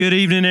Good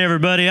evening,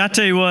 everybody. I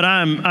tell you what,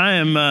 I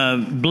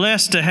am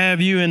blessed to have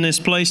you in this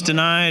place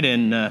tonight,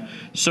 and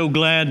so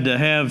glad to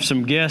have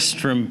some guests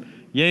from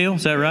Yale.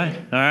 Is that right?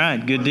 All right,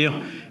 good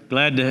deal.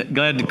 Glad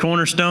to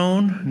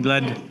Cornerstone.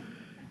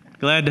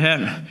 Glad to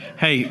have.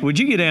 Hey, would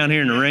you get down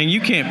here in the ring? You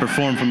can't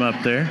perform from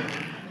up there.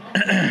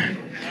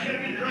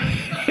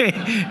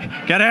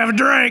 Gotta have a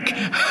drink.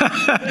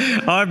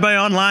 Everybody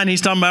online, he's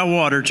talking about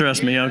water.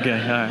 Trust me.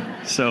 Okay, all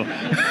right. So.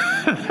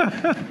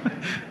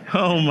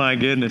 Oh my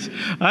goodness!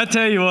 I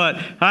tell you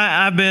what,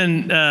 I've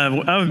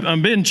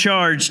been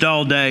charged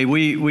all day.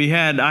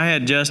 I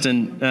had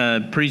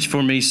Justin preach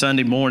for me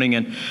Sunday morning,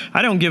 and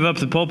I don't give up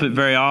the pulpit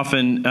very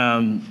often.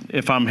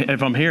 If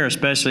I'm here,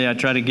 especially, I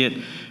try to get.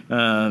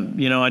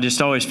 I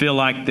just always feel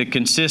like the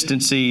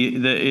consistency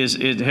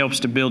it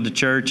helps to build the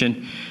church,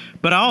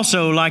 but I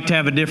also like to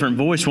have a different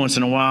voice once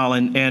in a while.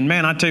 And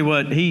man, I tell you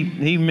what,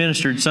 he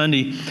ministered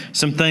Sunday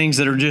some things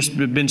that have just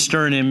been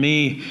stirring in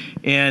me,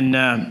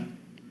 and.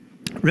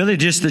 Really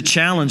just the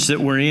challenge that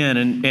we're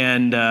in.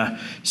 And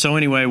so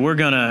anyway, we're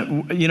going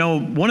to,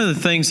 one of the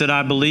things that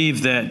I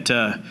believe that,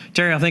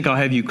 Terry, I think I'll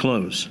have you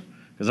close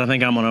because I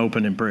think I'm going to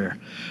open in prayer.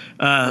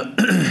 Some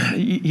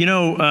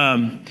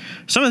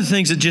of the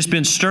things that just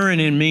been stirring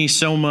in me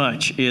so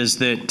much is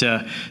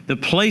that the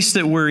place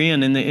that we're in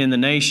the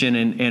nation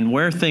and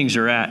where things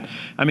are at.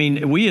 I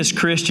mean, we as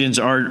Christians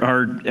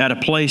are at a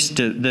place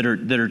that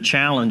are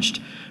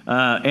challenged.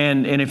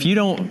 And if you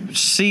don't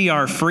see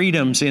our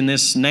freedoms in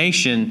this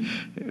nation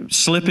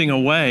slipping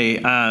away,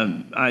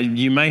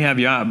 you may have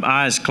your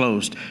eyes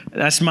closed.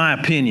 That's my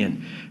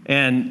opinion.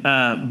 And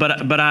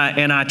but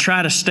I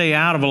try to stay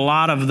out of a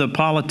lot of the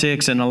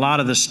politics and a lot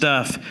of the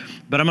stuff.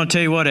 But I'm going to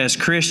tell you what, as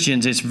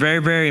Christians, it's very,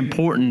 very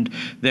important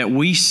that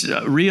we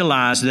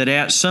realize that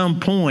at some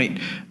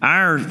point,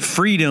 our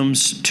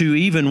freedoms to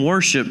even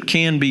worship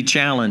can be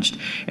challenged.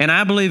 And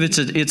I believe it's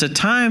a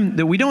time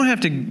that we don't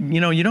have to,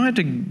 you don't have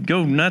to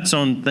go nuts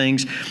on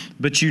things,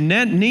 but you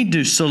need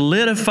to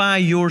solidify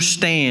your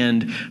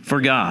stand for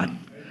God.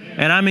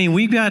 And I mean,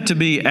 we've got to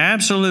be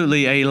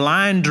absolutely a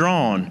line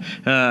drawn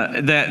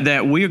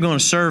that we are going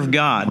to serve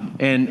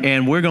God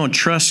and we're going to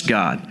trust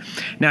God.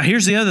 Now,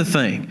 here's the other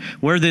thing.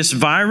 Where this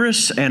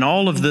virus and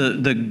all of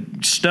the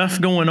stuff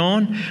going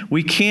on,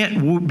 we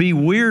can't be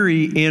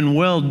weary in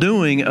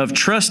well-doing of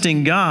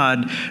trusting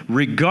God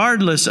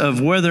regardless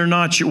of whether or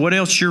not what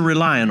else you're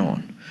relying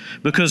on.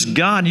 Because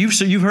God,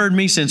 you've heard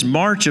me since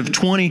March of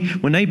 20,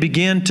 when they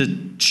began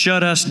to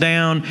shut us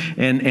down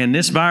and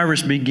this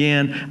virus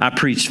began, I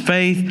preached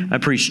faith, I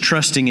preached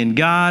trusting in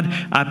God.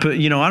 I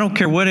don't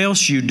care what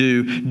else you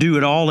do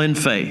it all in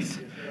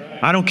faith.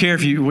 I don't care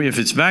if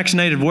it's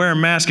vaccinated, wear a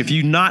mask. If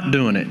you're not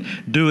doing it,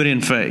 do it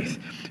in faith.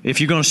 If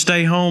you're going to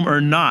stay home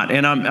or not.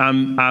 And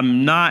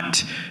I'm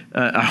not,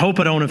 I hope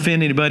I don't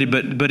offend anybody,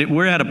 but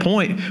we're at a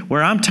point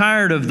where I'm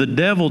tired of the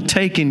devil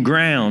taking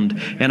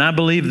ground. And I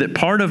believe that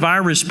part of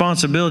our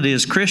responsibility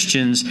as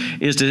Christians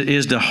is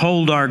to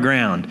hold our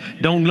ground.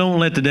 Don't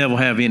let the devil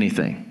have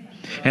anything.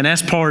 And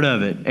that's part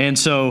of it. And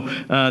so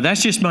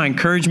that's just my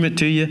encouragement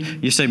to you.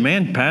 You say,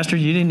 man, Pastor,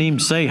 you didn't even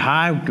say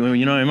hi.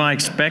 Am I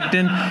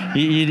expecting?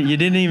 You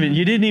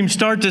didn't even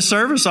start the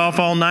service off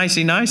all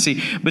nicey.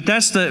 But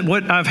that's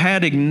what I've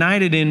had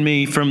ignited in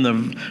me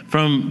from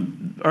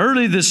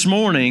early this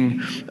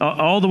morning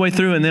all the way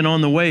through, and then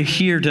on the way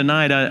here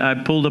tonight, I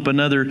pulled up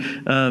another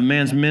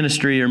man's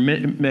ministry,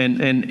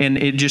 and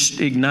it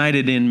just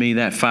ignited in me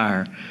that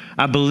fire.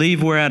 I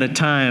believe we're at a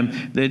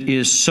time that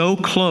is so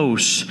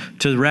close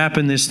to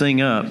wrapping this thing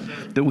up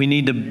that we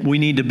need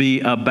to be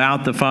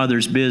about the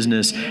Father's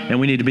business, and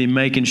we need to be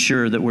making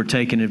sure that we're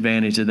taking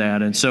advantage of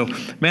that. And so,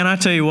 man, I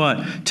tell you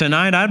what,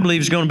 tonight I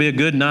believe is going to be a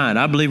good night.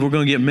 I believe we're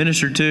going to get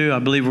ministered to. I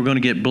believe we're going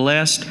to get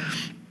blessed.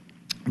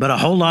 But a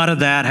whole lot of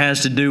that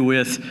has to do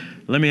with,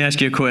 let me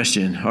ask you a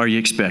question. Are you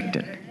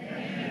expecting?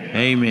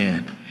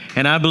 Amen.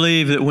 And I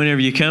believe that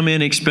whenever you come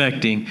in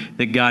expecting,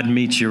 that God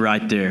meets you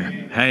right there.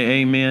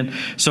 Hey, amen.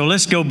 So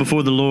let's go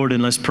before the Lord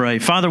and let's pray.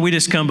 Father, we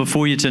just come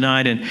before you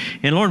tonight. And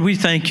Lord, we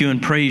thank you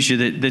and praise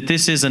you that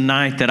this is a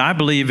night that I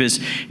believe is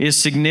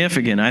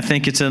significant. I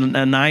think it's a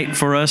night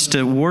for us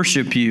to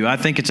worship you. I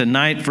think it's a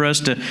night for us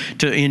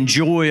to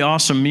enjoy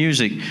awesome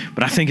music.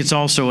 But I think it's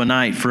also a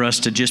night for us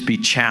to just be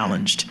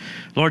challenged.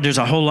 Lord, there's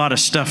a whole lot of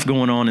stuff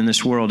going on in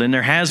this world, and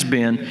there has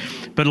been,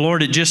 but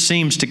Lord, it just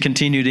seems to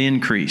continue to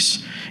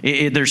increase.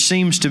 There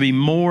seems to be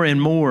more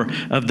and more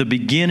of the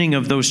beginning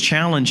of those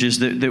challenges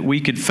that we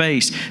could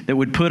face that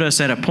would put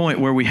us at a point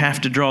where we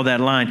have to draw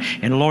that line.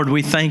 And Lord,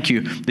 we thank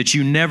you that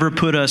you never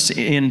put us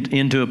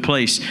into a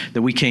place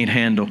that we can't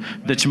handle,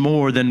 that's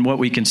more than what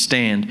we can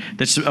stand,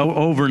 that's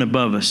over and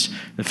above us.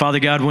 And Father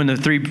God, when the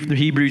 3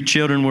 Hebrew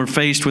children were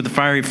faced with the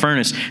fiery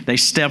furnace, they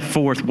stepped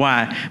forth.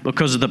 Why?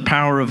 Because of the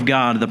power of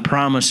God, the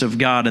promise of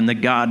God, and the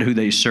God who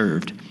they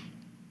served.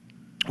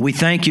 We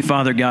thank you,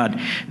 Father God,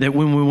 that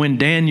when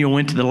Daniel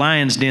went to the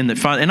lion's den, that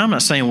Father, and I'm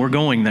not saying we're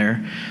going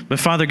there, but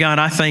Father God,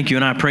 I thank you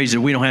and I praise that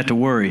we don't have to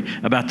worry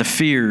about the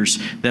fears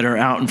that are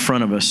out in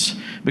front of us.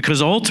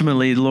 Because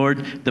ultimately,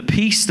 Lord, the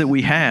peace that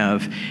we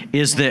have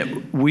is that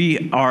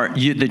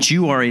that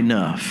you are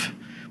enough.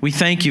 We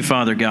thank you,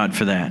 Father God,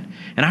 for that.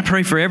 And I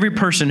pray for every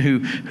person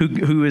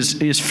who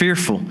is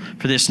fearful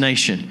for this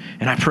nation,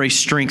 and I pray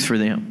strength for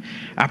them.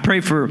 I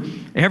pray for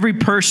every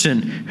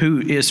person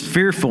who is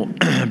fearful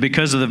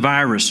because of the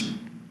virus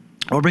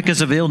or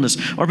because of illness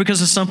or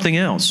because of something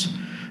else.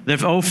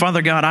 That, oh,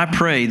 Father God, I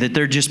pray that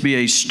there just be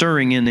a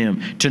stirring in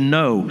them to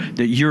know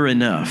that you're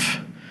enough.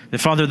 That,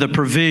 Father, the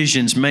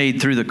provisions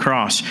made through the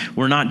cross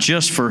were not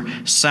just for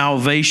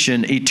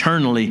salvation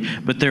eternally,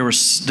 but there were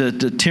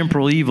the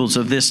temporal evils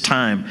of this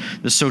time,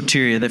 the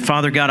soteria. That,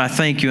 Father God, I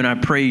thank you and I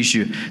praise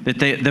you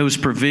that those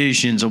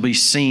provisions will be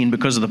seen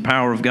because of the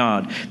power of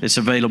God that's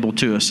available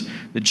to us.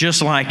 That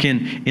just like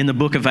in the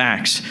book of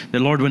Acts, that,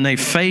 Lord, when they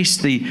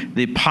faced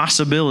the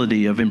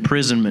possibility of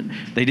imprisonment,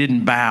 they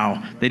didn't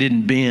bow, they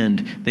didn't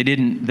bend, they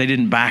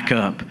didn't back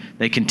up.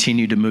 They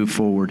continued to move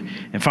forward.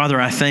 And, Father,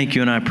 I thank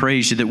you and I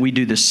praise you that we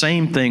do the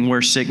same thing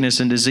where sickness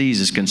and disease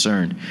is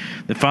concerned.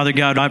 That, Father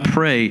God, I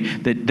pray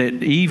that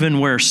even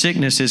where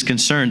sickness is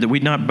concerned, that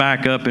we'd not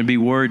back up and be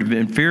worried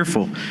and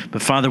fearful,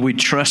 but, Father, we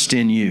trust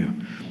in you.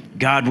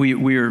 God,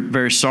 we are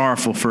very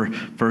sorrowful for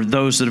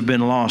those that have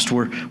been lost.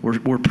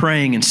 We're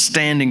praying and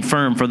standing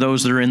firm for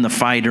those that are in the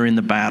fight or in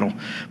the battle.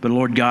 But,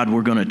 Lord God,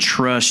 we're going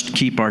to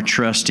keep our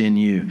trust in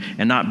you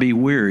and not be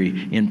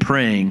weary in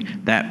praying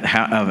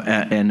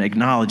and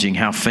acknowledging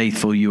how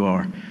faithful you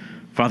are.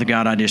 Father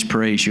God, I just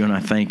praise you and I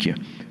thank you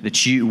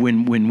that you,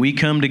 when we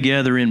come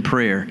together in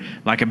prayer,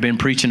 like I've been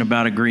preaching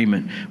about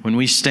agreement, when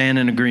we stand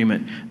in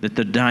agreement, that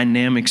the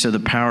dynamics of the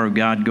power of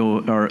God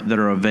that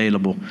are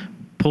available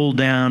pull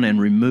down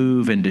and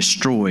remove and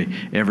destroy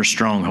every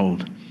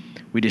stronghold.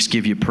 We just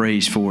give you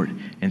praise for it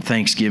and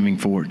thanksgiving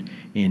for it.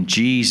 In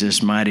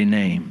Jesus' mighty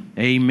name,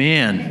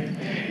 amen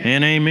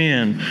and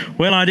amen.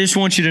 Well, I just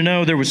want you to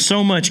know there was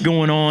so much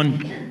going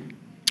on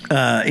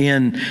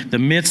in the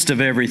midst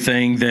of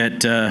everything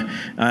that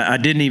I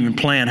didn't even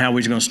plan how we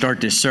was going to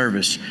start this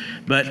service.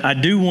 But I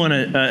do want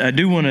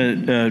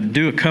to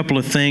do a couple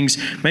of things.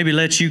 Maybe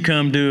let you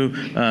come do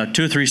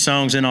 2 or 3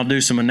 songs, and I'll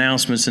do some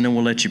announcements, and then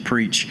we'll let you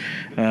preach.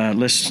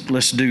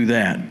 Let's do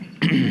that.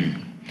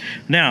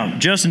 Now,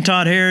 Justin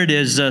Todd Herod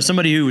is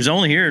somebody who was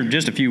only here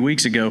just a few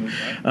weeks ago,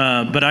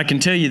 but I can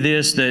tell you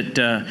this,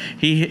 that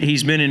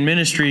he's been in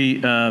ministry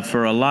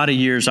for a lot of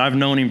years. I've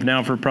known him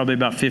now for probably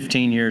about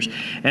 15 years,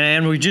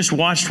 and we just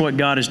watched what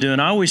God is doing.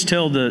 I always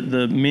tell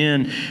the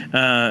men,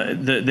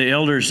 the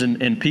elders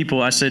and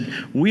people, I said,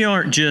 we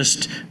aren't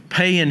just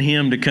paying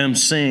him to come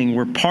sing.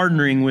 We're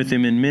partnering with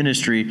him in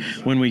ministry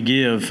when we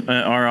give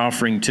our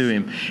offering to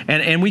him.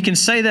 And we can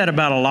say that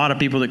about a lot of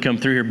people that come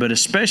through here, but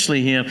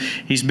especially him.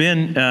 He's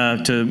been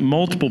to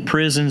multiple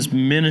prisons,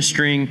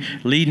 ministering,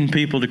 leading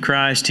people to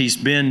Christ. He's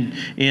been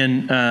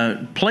in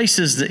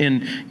places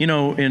in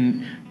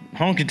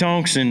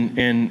honky-tonks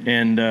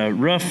and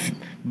rough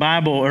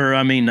biker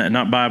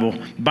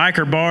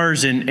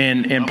bars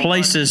and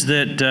places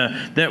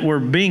that were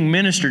being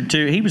ministered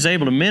to. He was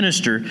able to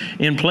minister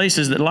in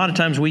places that a lot of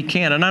times we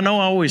can't. And I know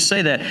I always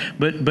say that,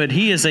 but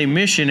he is a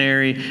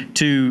missionary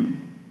to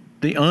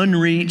the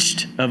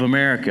unreached of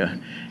America.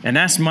 And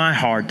that's my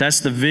heart. That's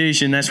the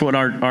vision. That's what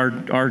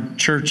our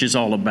church is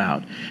all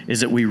about,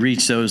 is that we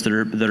reach those that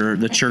are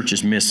the church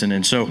is missing.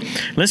 And so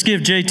let's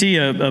give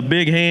JT a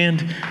big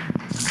hand.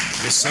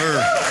 Yes,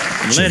 sir.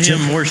 Let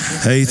him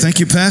worship. Hey, thank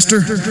you,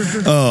 Pastor.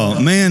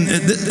 Man,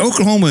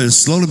 Oklahoma is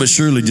slowly but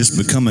surely just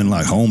becoming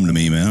like home to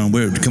me, man.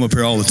 We come up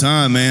here all the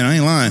time, man. I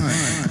ain't lying.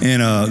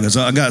 And because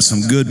I got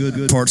some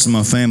good parts of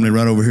my family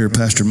right over here,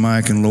 Pastor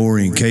Mike and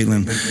Lori and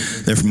Caitlin.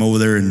 They're from over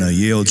there in the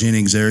Yale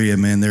Jennings area,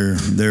 man. They're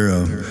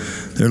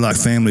like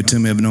family to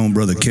me. I've known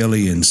Brother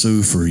Kelly and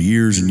Sue for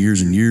years and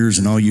years and years,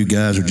 and all you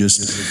guys are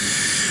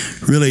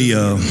just really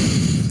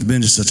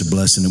been just such a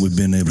blessing that we've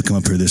been able to come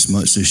up here this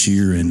much this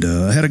year. And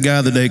I had a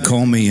guy the other day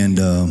call me, and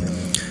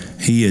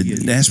he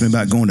had asked me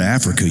about going to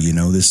Africa.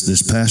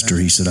 This pastor,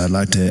 he said, I'd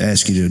like to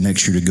ask you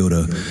next year to go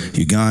to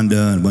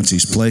Uganda and a bunch of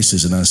these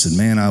places. And I said,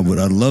 man, I'd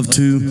love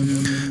to.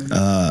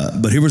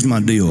 But here was my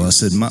deal. I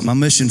said, my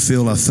mission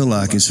field, I feel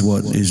like, is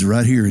what is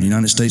right here in the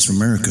United States of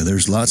America.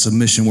 There's lots of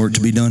mission work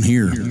to be done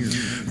here,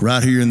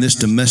 right here in this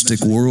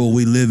domestic world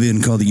we live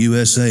in called the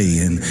USA.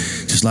 And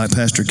just like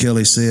Pastor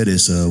Kelly said,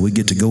 we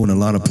get to go in a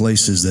lot of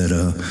places that,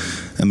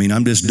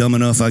 I'm just dumb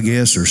enough, I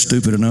guess, or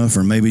stupid enough,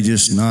 or maybe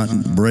just not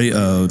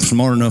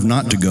smart enough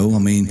not to go.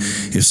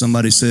 If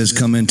somebody says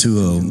come into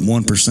a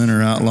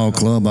 1%er outlaw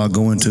club, I'll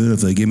go into it.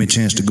 If they give me a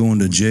chance to go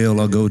into jail,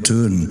 I'll go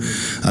to it. And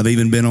I've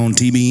even been on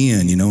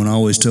TBN, and I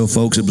always tell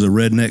folks it was a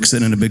redneck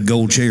sitting in a big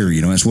gold chair.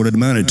 That's what it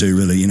amounted to,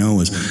 really. It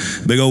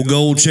was a big old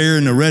gold chair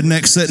and a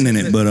redneck sitting in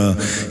it. But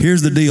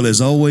here's the deal: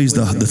 is always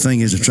the thing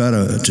is to try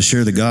to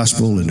share the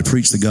gospel and to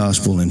preach the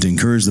gospel and to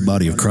encourage the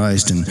body of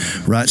Christ and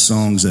write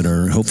songs that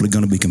are hopefully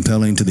going to be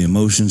compelling everything to the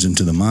emotions and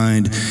to the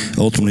mind,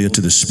 ultimately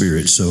to the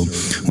spirit. So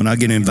when I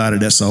get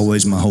invited, that's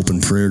always my hope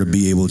and prayer, to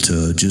be able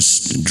to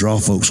just draw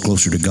folks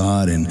closer to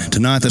God. And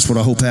tonight, that's what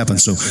I hope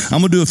happens. So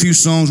I'm going to do a few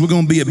songs. We're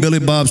going to be at Billy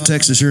Bob's,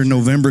 Texas here in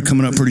November,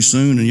 coming up pretty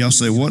soon. And y'all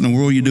say, what in the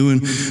world are you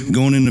doing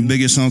going in the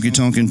biggest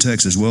honky-tonk in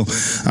Texas? Well,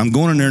 I'm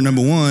going in there,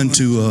 number one,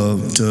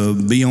 to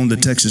be on the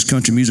Texas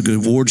Country Music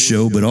Awards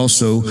show, but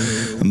also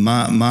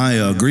my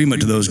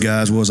agreement to those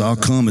guys was I'll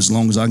come as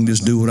long as I can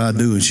just do what I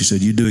do. And she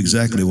said, you do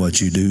exactly what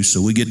you do.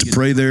 So we get to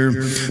pray there.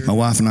 My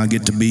wife and I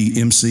get to be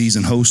MCs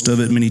and host of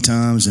it many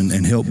times,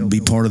 and help be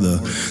part of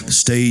the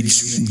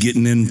stage,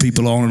 getting in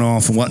people on and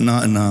off and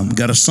whatnot. And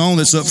got a song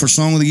that's up for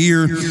Song of the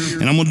Year,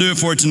 and I'm going to do it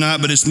for you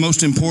tonight, but it's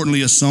most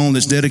importantly a song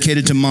that's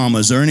dedicated to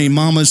mamas. Are there any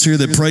mamas here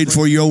that prayed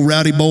for your old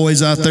rowdy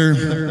boys out there?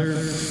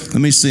 Let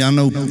me see. I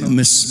know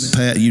Miss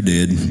Pat, you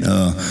did.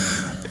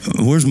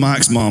 Where's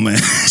Mike's mom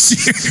at?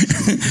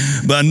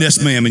 But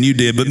yes, ma'am, and you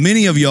did. But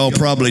many of y'all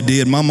probably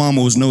did. My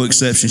mama was no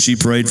exception. She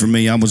prayed for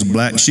me. I was a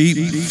black sheep,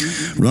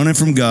 running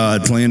from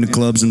God, playing the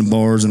clubs and the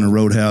bars and the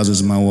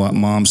roadhouses. My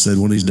mom said,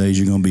 one of these days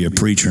you're going to be a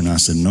preacher. And I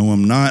said, no,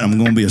 I'm not. I'm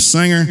going to be a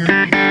singer.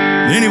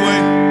 But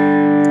anyway,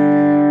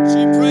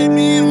 she prayed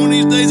me in. One of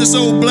these days, this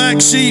old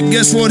black sheep,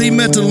 guess what? He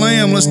met the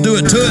lamb. Let's do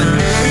it to it.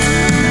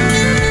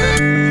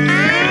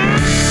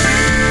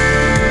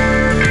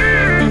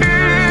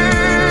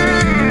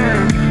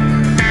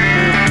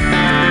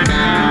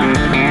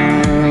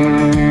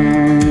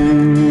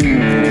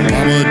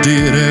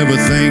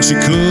 She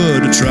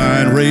could to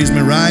try and raise me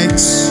right.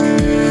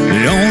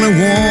 The only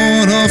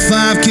one of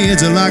 5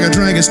 kids that like a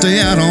drink and stay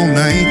out all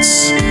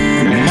nights.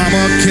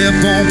 Mama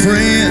kept on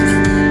praying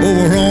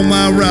over all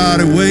my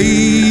rowdy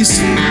ways.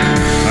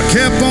 I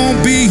kept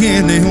on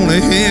being the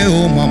only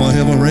hell mama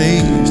ever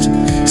raised.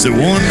 Said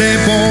one day,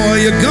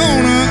 boy, you're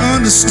gonna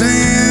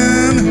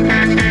understand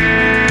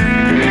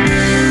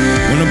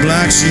when the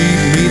black sheep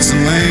meets the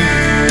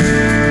lamb.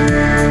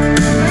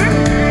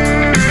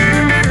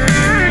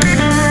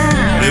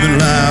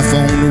 Life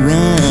on the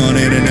run,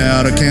 in and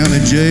out of county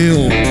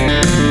jail.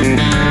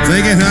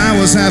 Thinking I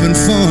was having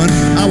fun,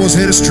 I was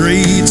headed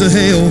straight to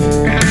hell.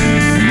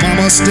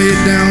 Mama stayed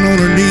down on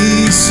her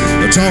knees,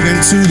 talking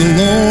to the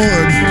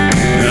Lord.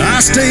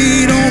 I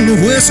stayed on the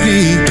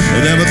whiskey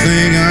with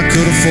everything I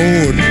could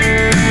afford.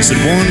 I said,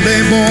 one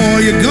day,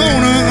 boy, you're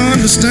gonna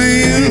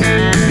understand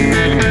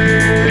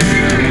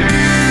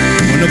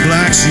when the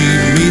black sheep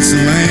meets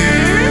the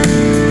lamb.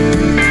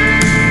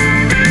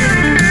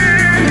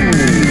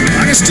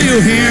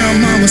 Still hear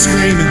mama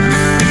screaming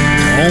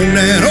on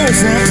that old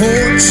front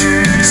porch,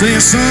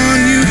 saying, son,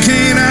 you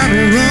can't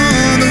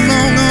outrun the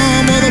long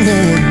arm of the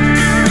Lord.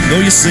 Though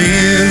your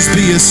sins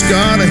be as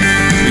scarlet,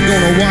 you're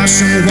gonna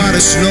wash them white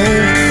as snow.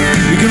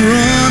 You can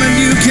run and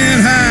you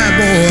can't hide,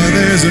 boy,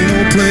 there's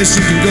no place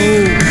you can go.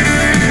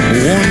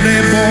 One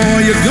day,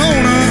 boy, you're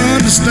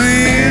gonna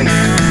understand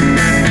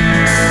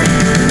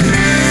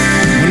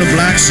when the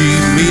black sheep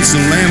meets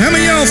the lamb. How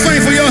many of y'all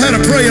thankful y'all had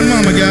a praying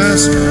mama,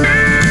 guys?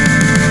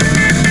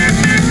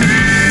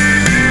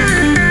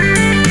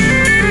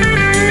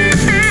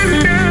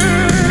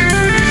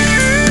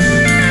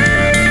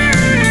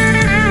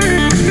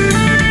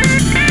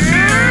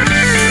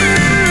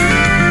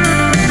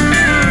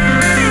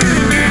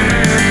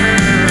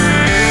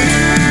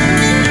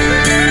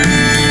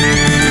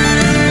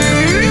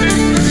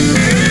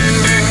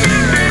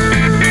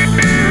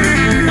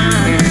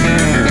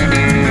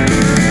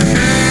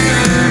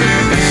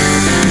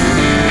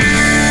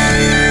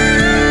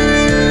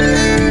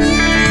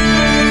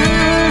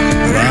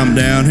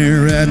 Down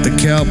here at the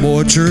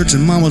Cowboy Church,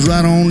 and mama's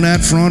right on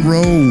that front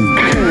row.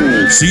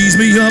 Sees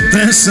me up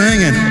there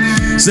singing,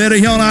 said,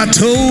 y'all, I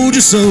told you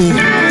so.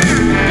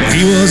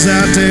 He was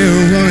out there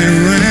running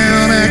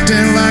around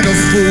acting like a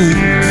fool.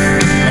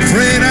 I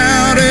prayed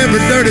out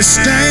every dirty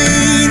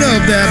stain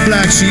of that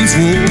black sheep's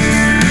wool,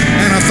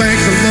 and I thank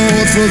the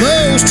Lord for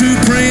those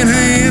 2 praying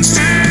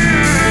hands.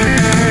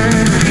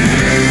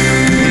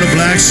 When the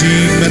black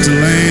sheep met the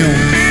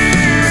lamb,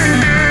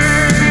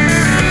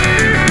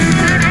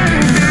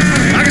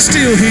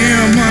 still hear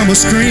mama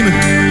screaming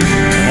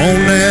on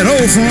that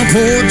old front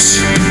porch,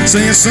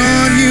 saying,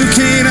 son, you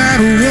can't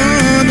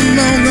outrun the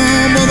long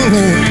arm of the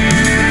Lord.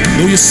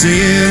 Though your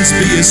sins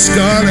be as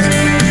scarlet,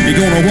 you're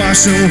gonna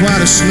wash them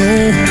white as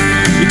snow.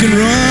 You can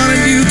run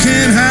and you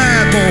can't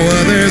hide, boy,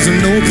 there's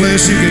no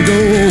place you can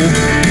go.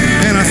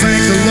 And I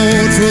thank the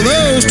Lord for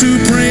those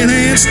 2 praying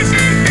hands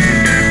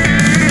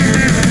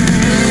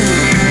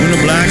when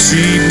the black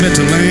sheep met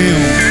the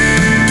lamb.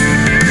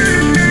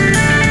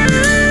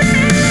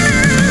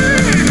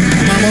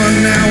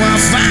 Now I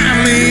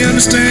finally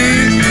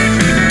understand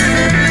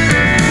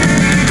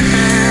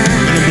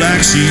when the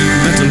black sheep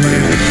met the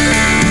lamb.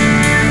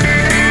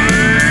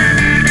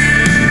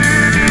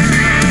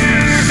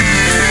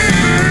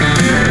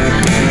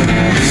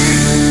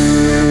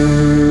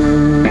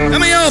 How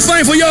many of y'all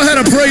thankful y'all had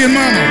a praying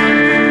mama?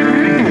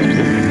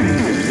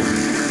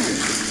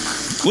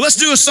 Well, let's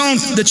do a song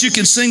that you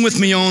can sing with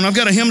me on. I've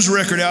got a hymns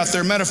record out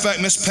there. Matter of fact,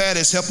 Miss Pat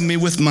is helping me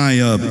with my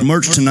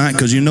merch tonight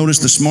because you notice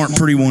the smart,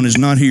 pretty one is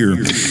not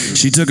here.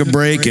 She took a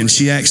break and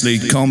she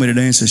actually called me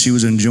today and said she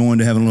was enjoying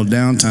having a little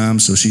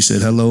downtime. So she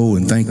said hello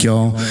and thank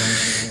y'all.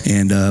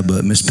 And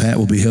but Miss Pat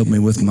will be helping me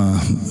with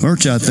my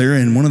merch out there.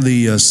 And one of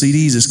the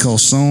CDs is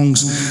called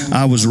Songs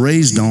I Was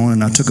Raised On.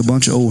 And I took a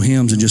bunch of old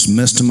hymns and just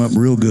messed them up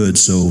real good.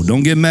 So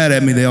don't get mad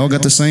at me. They all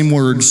got the same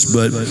words,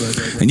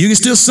 and you can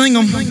still sing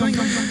them.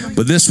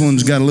 But this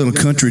one's got a little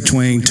country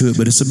twang to it,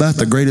 but it's about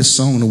the greatest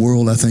song in the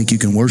world I think you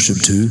can worship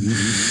to.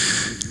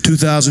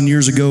 2,000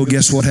 years ago,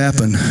 guess what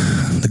happened?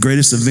 The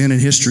greatest event in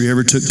history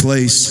ever took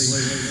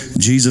place.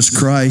 Jesus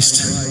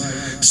Christ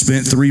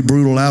spent 3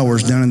 brutal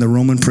hours down in the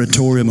Roman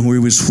Praetorium where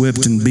he was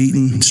whipped and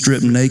beaten,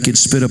 stripped naked,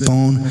 spit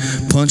upon,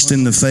 punched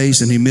in the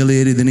face and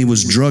humiliated. Then he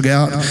was drug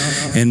out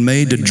and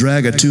made to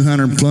drag a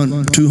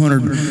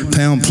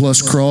 200-pound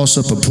plus cross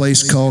up a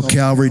place called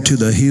Calvary to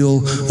the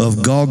hill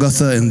of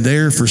Golgotha, and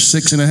there for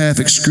 6.5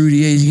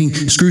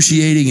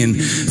 excruciating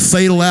and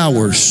fatal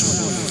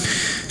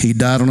hours, he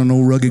died on an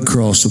old rugged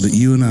cross so that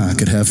you and I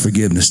could have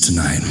forgiveness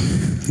tonight.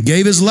 He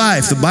gave his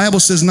life. The Bible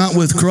says not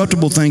with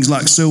corruptible things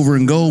like silver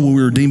and gold will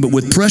we redeem, but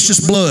with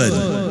precious blood.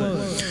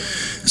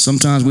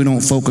 Sometimes we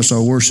don't focus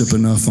our worship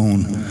enough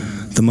on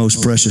the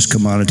most precious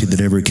commodity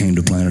that ever came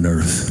to planet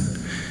Earth.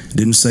 It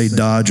didn't say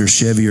Dodge or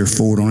Chevy or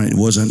Ford on it. It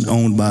wasn't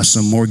owned by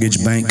some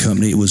mortgage bank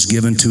company. It was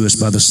given to us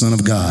by the Son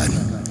of God.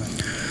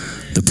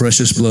 The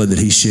precious blood that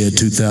he shed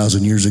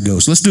 2,000 years ago.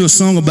 So let's do a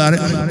song about it.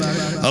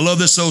 I love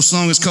this old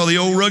song. It's called The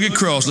Old Rugged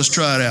Cross. Let's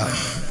try it out.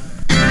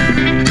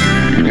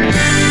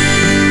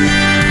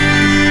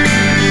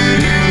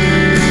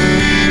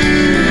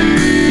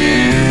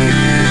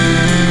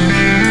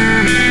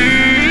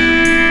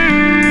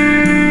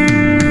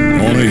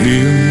 On a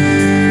hill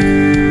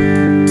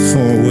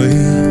far away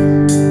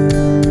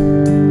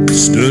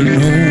stood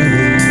an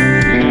old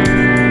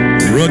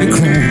rugged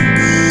cross.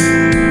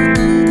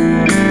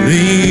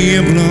 The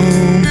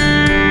emblem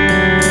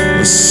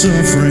of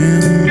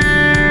suffering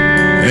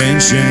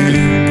and shame.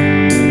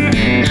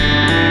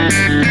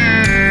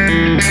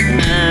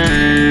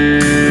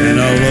 And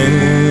I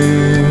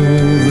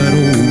love that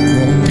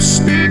old cross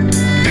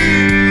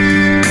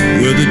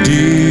where the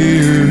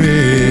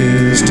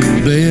dearest and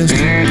best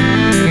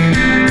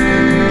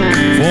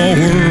for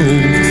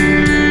world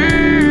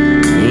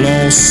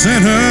lost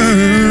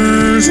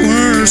sinners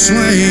were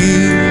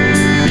slain.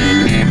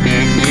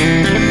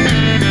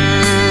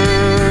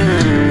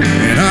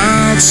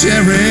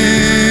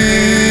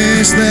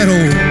 Cherish that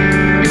old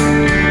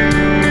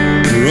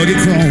rugged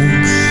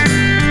cross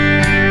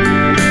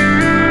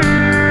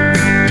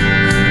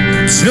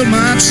till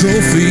my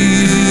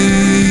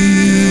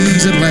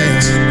trophies at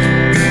last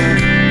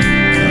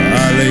I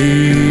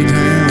lay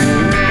down.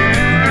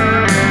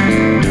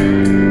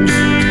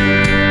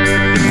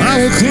 I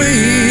will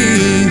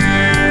cling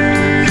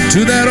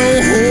to that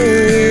old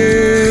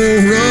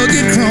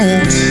rugged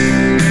cross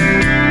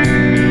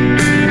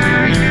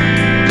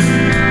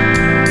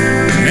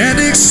and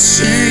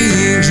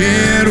exchange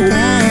it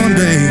one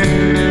day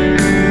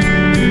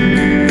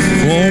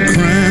for a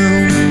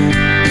crown.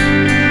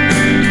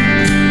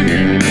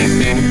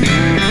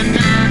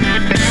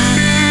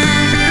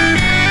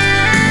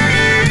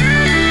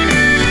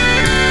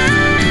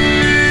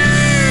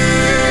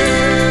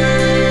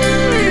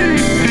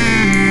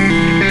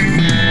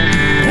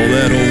 Oh,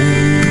 that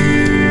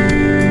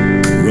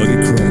old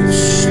rugged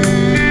cross,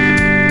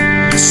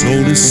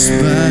 so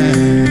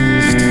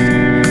despised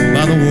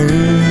by the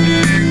world,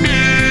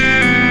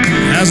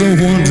 as a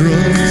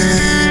wondrous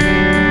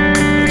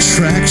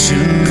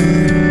attraction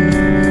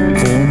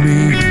for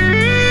me.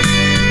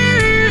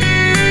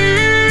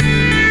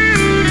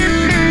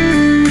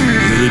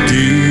 The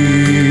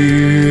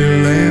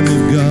dear Lamb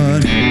of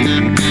God,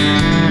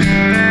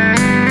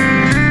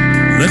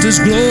 let this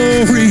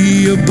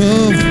glory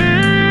above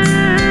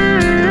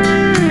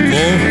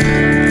for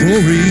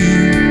glory,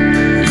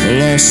 a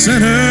lost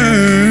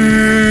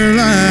sinner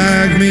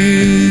like me.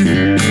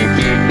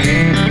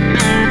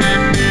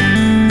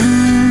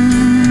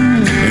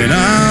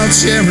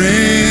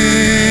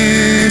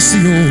 Cherish the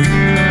old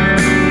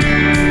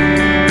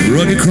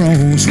rugged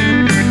cross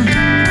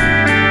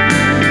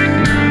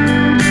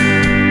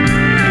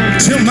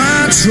till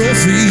my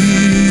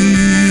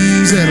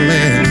trophies at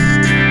last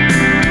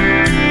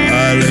I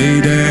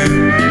lay down.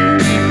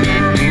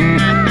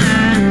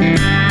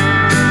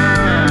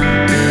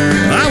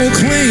 I will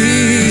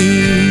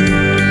cling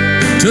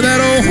to that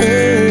old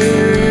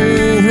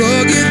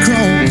rugged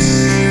cross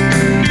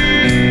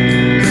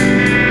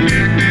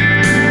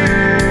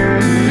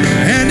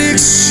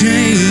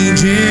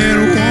change it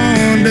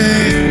one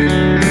day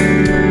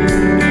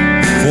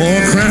for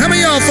a crown. How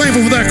many of y'all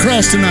thankful for that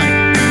cross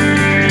tonight?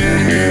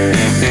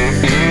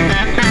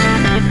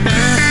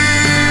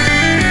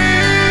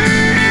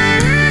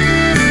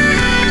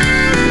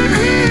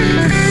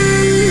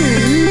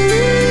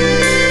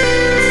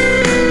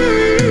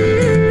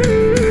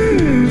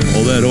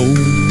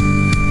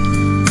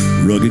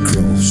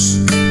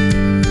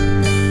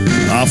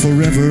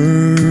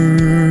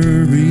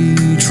 ever be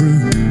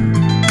true.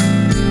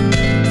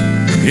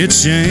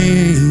 Its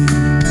shame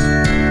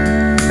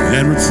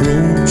and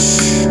reproach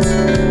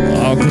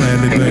I'll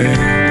gladly bear.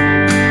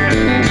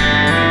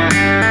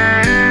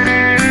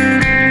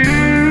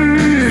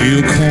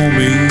 He'll call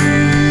me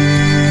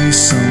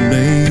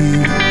someday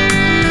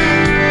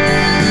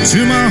to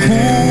my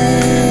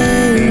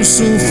home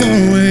so far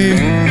away,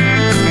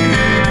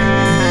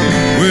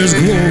 where His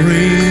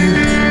glory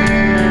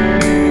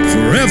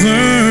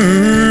forever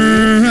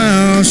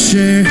I'll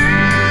share.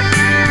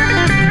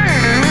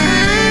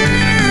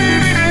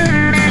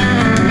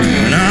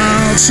 And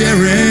I'll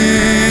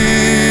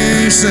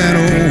cherish that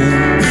old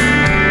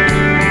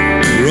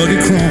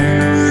rugged cross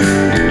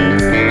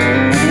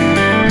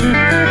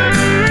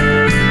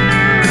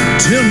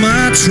till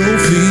my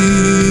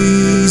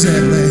trophies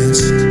at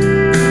last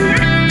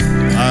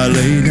I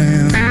lay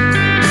down.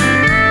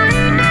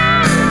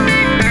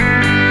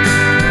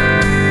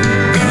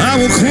 I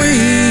will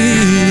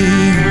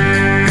cling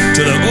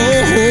to the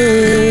old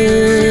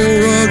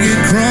rugged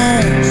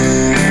cross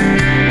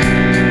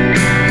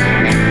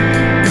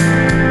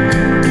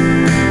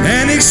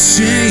and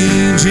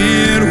exchange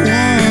it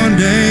one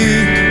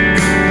day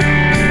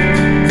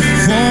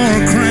for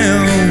a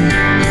crown.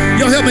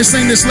 Y'all help me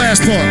sing this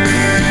last part.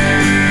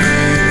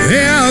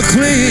 Yeah, I'll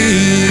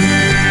cling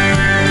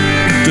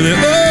to the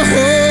old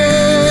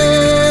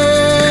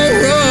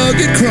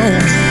rugged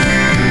cross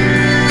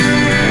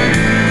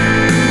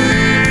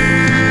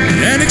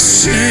and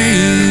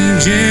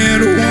exchange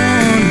it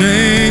one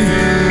day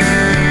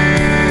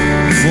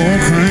for a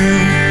crown.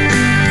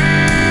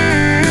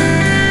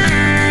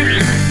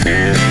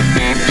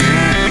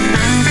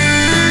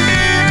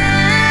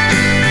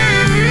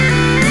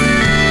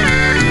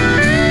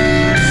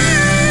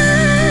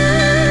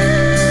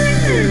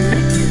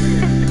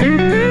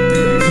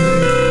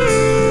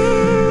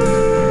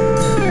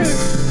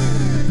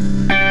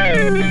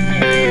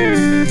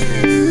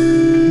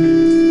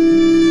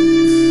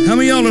 How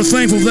many of y'all are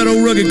thankful for that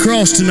old rugged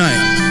cross tonight?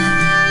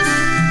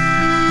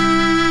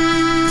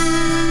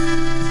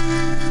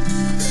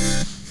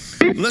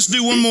 Let's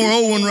do one more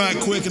old one right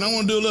quick, and I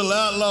want to do a little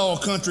outlaw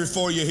country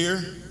for you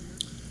here.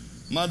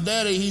 My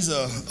daddy, he's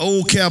an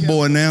old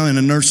cowboy now in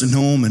a nursing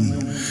home,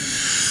 and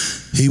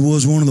he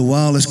was one of the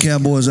wildest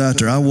cowboys out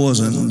there. I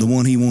wasn't the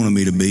one he wanted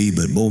me to be,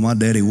 but boy, my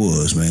daddy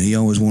was, man. He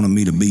always wanted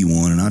me to be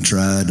one, and I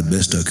tried the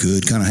best I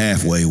could, kind of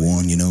halfway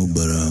one, you know,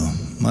 but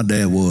my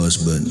dad was.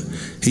 But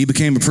he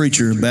became a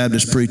preacher, a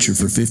Baptist preacher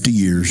for 50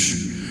 years,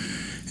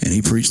 and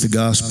he preached the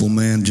gospel,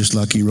 man, just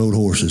like he rode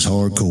horses,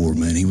 hardcore,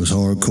 man. He was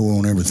hardcore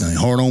on everything,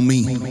 hard on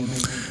me.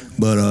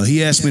 But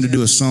he asked me to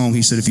do a song.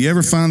 He said, if you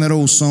ever find that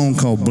old song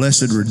called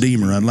Blessed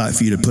Redeemer, I'd like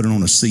for you to put it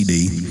on a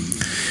CD.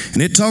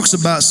 And it talks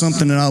about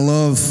something that I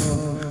love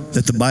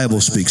that the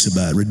Bible speaks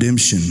about,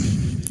 redemption.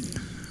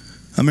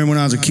 I remember when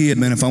I was a kid,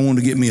 man, if I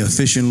wanted to get me a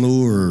fishing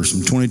lure or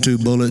some 22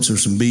 bullets or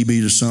some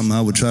BBs or something,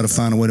 I would try to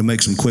find a way to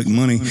make some quick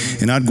money.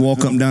 And I'd walk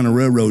up and down the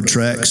railroad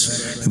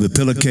tracks with a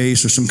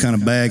pillowcase or some kind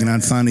of bag, and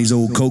I'd find these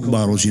old Coke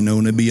bottles, you know,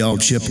 and they'd be all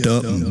chipped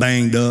up and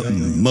banged up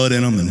and mud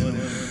in them. And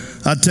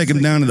I'd take them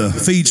down to the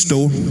feed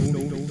store,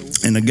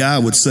 and the guy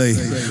would say,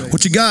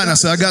 what you got? And I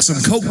said, I got some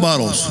Coke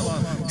bottles.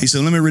 He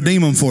said, let me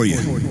redeem them for you.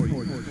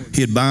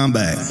 He'd buy them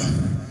back,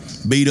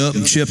 beat up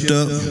and chipped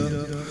up,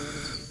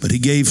 but he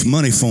gave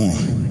money for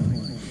them.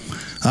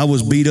 I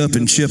was beat up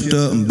and chipped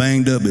up and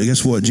banged up, but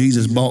guess what?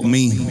 Jesus bought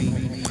me,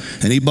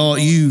 and He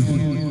bought you.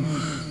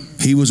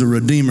 He was a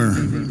redeemer.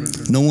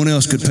 No one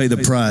else could pay the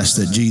price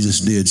that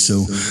Jesus did.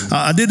 So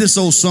I did this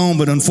old song,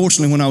 but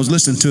unfortunately when I was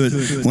listening to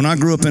it, when I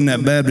grew up in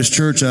that Baptist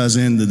church I was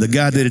in, the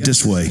guy did it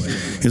this way.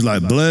 He was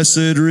like,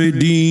 Blessed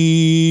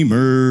Redeemer,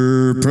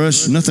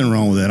 precious. Nothing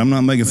wrong with that. I'm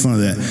not making fun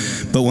of that.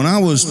 But when I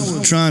was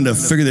trying to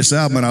figure this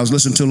out, man, I was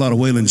listening to a lot of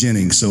Waylon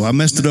Jennings, so I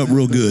messed it up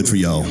real good for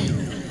y'all.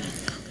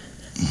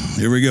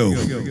 Here we go.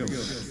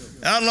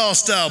 Outlaw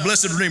style,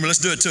 Blessed Redeemer. Let's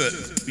do it to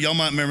it. Y'all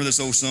might remember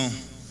this old song.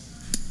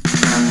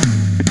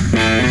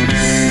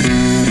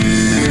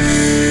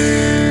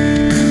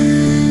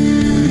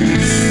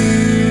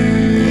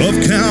 Up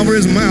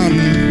Calvary's mountain,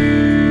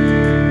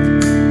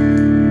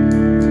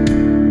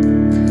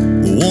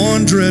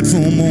 one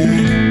dreadful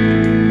morn,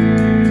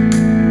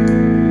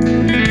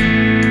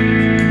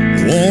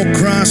 walked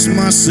Christ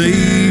my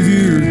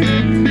Savior,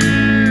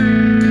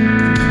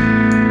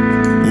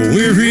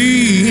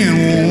 weary and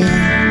worn,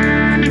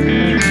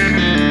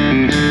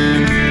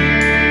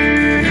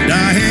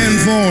 dying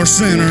for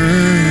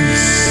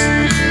sinners,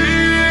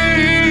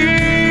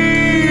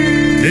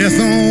 death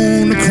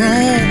on the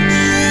cross,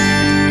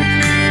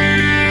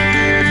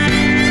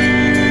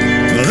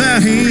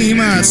 that He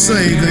might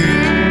save them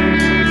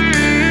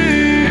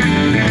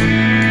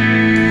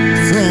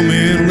from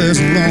endless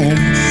loss.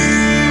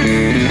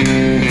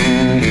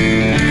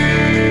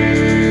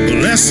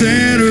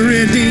 Blessed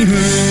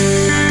Redeemer,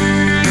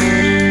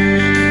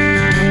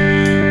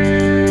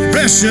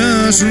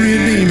 precious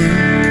Redeemer,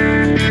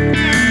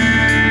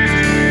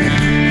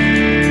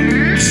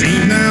 see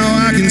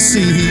now I can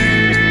see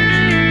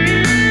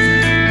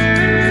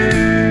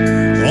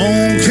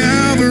on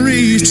Calvary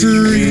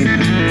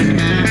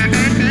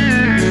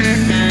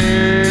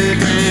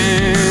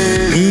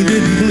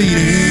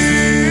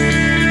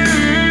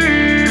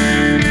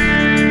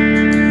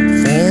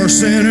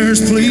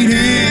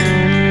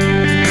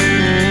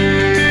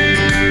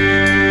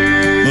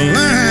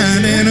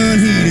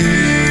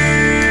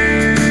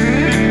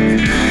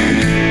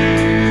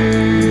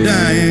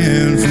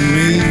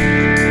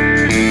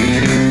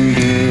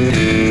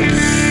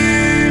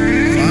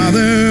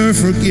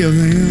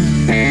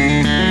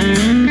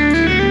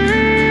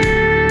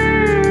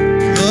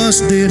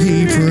thus did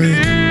he pray.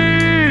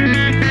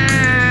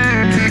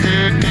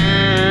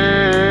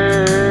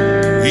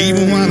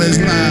 Even while his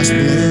life's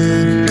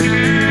blood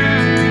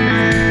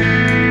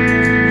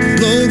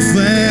flowed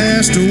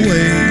fast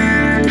away,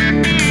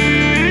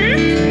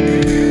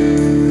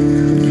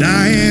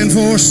 dying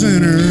for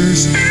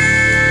sinners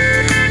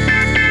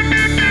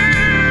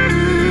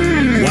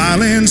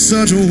while in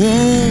such a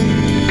woe.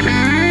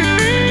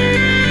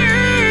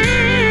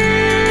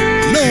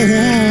 No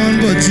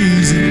one but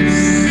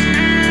Jesus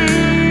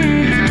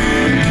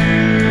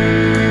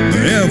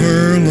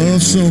ever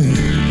loved so.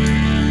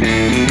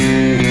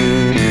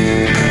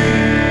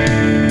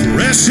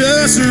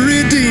 Precious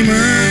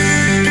Redeemer,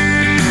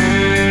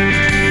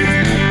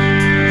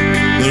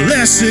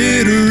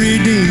 blessed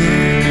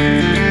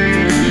Redeemer,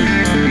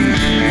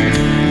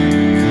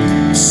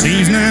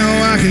 seems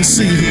now I can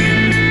see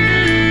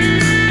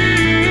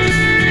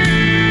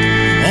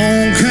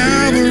on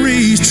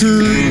Calvary's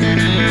tree.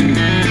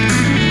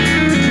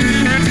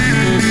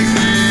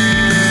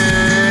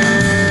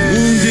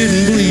 Wounded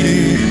and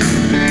bleeding,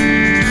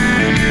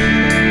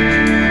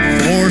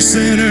 for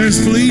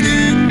sinners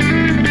pleading,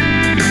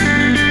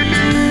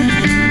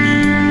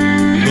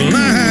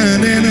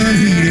 blind and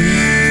unheeded,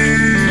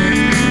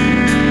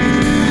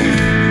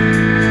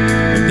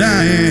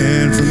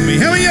 dying for me.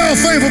 How many of y'all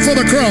thankful for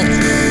the cross?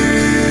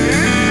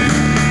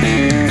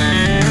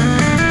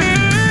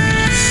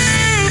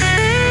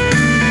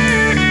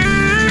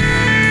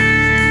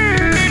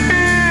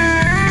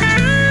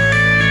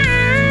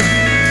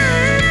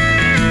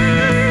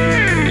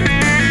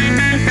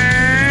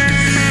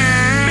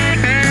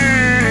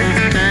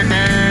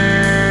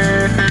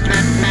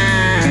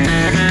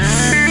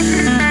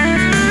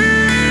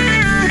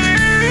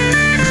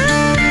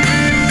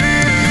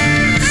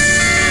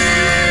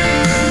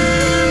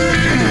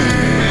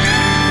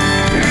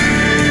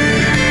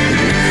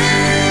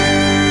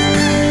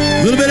 A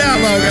little bit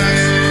outlaw, guys.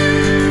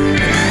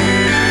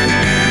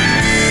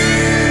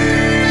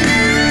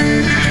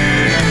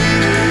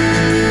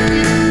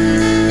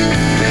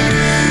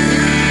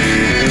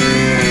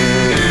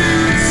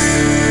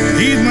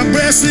 He's my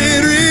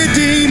blessed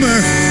Redeemer,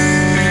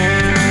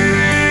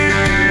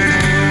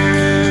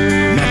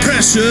 my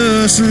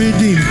precious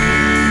Redeemer.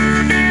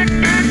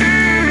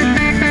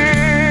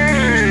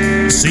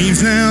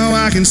 Seems now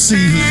I can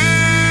see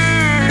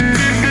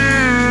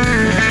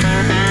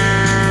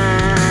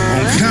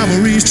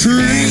Calvary's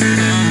tree,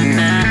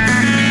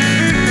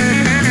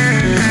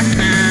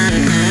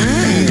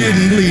 wounded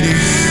and bleeding,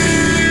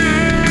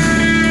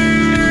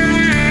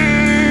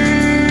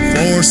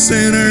 for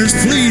sinners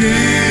pleading,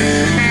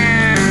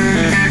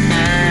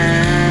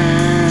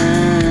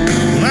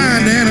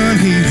 blind and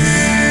unheeded,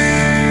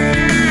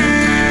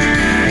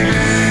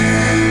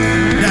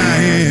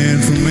 dying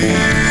for me,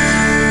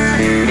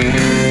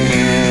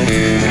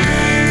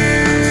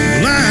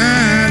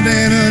 blind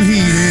and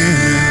unheeded,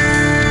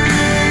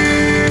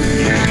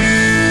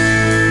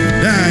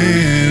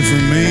 dying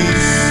for me.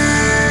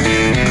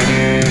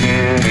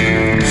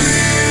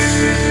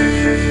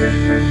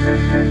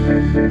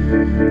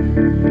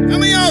 How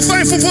many of y'all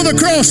thankful for the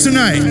cross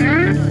tonight?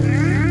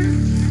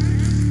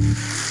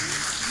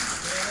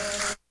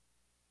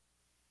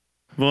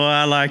 Boy,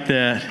 I like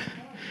that.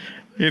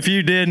 If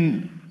you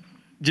didn't,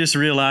 just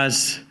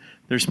realize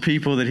there's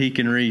people that he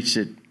can reach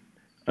that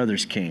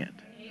others can't.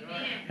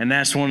 And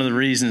that's one of the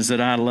reasons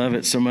that I love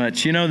it so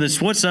much. You know,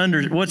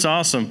 what's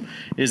awesome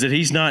is that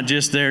he's not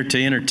just there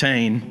to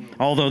entertain,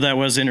 although that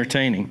was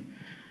entertaining,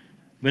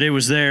 but it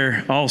was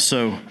there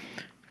also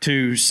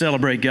to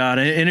celebrate God.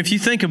 And if you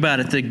think about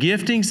it, the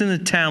giftings and the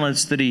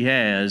talents that he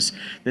has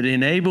that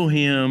enable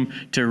him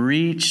to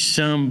reach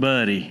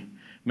somebody,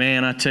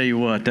 man, I tell you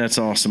what, that's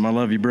awesome. I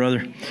love you,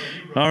 brother.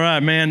 All right,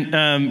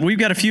 man. We've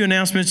got a few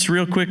announcements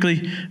real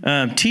quickly.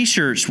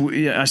 T-shirts.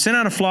 I sent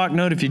out a flock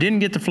note. If you didn't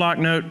get the flock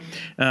note,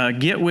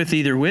 get with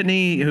either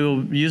Whitney,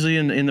 who usually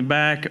in the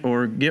back,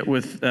 or get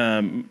with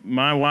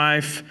my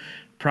wife,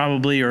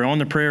 probably, or on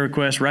the prayer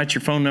request. Write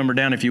your phone number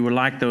down if you would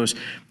like those.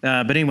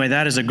 But anyway,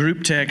 that is a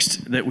group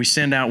text that we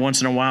send out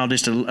once in a while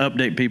just to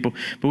update people.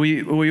 But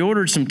we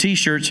ordered some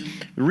T-shirts.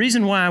 The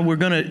reason why we're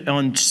going to,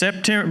 on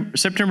September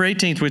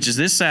 18th, which is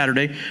this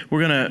Saturday,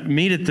 we're going to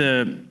meet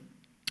at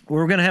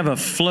we're going to have a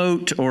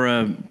float or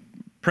a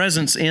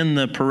presence in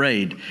the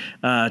parade.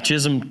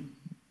 Cherokee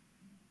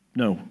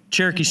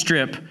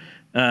Strip.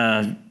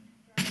 The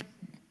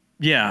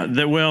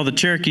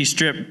Cherokee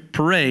Strip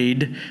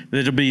Parade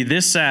that'll be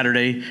this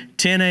Saturday,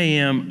 10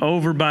 a.m.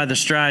 over by the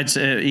Stride,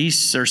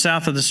 east or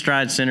south of the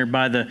Stride Center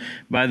by the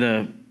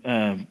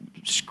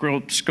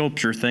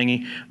sculpture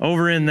thingy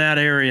over in that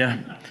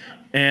area,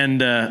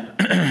 and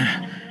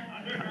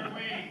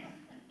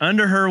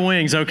Under her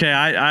wings. Okay,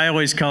 I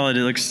always call it.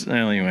 It looks.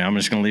 Well, anyway, I'm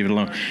just going to leave it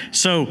alone.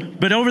 So,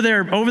 but over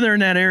there in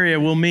that area,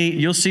 we'll meet.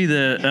 You'll see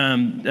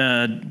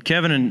the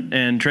Kevin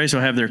and Trace will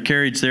have their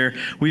carriage there.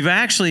 We've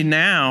actually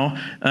now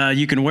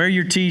you can wear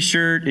your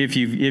T-shirt if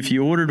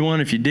you ordered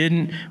one. If you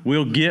didn't,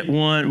 we'll get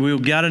one.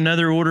 We've got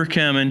another order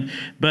coming.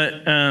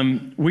 But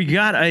we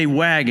got a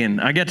wagon.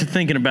 I got to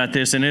thinking about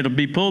this, and it'll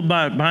be pulled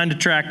behind a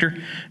tractor.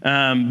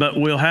 But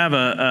we'll have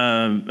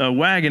a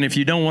wagon if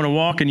you don't want to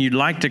walk and you'd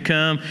like to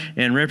come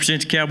and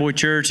represent Cowboy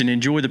Church and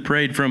enjoy the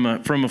parade from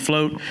a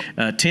float.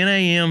 10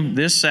 a.m.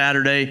 this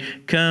Saturday.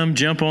 Come,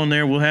 jump on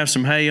there. We'll have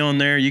some hay on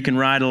there. You can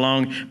ride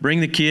along.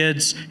 Bring the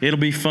kids. It'll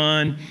be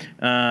fun.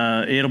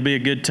 It'll be a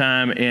good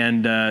time.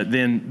 And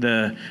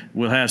then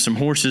we'll have some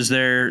horses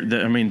there.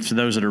 For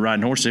those that are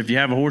riding horses, if you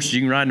have a horse you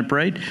can ride in the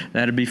parade,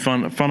 that'd be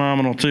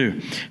phenomenal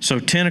too. So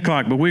 10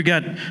 o'clock. But we've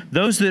got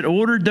those that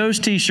ordered those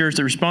T-shirts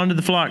that responded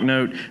to the flock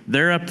note.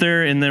 They're up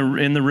there in the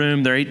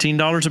room. They're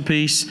 $18 a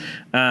piece.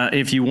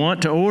 If you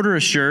want to order a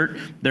shirt,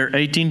 they're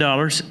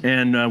 $18,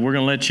 and we're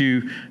going to let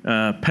you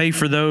pay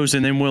for those,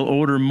 and then we'll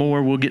order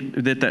more. We'll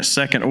get that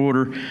second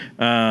order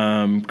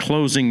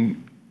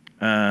closing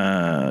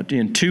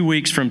in 2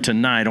 weeks from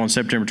tonight on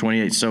September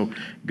 28th. So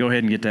go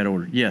ahead and get that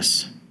order.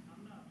 Yes. I'm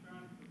not trying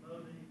to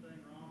promote anything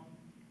wrong.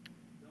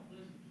 Don't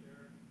listen,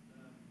 Sheriff.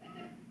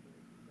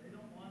 They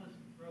don't want us to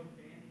throw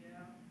candy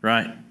out.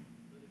 Right. But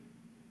if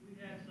we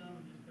had some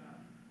and just kind of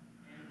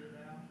handed it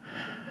out,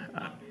 it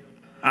might be okay.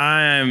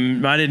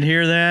 I didn't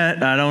hear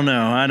that. I don't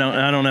know. I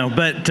don't know.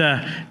 But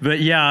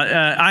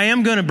yeah, I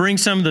am going to bring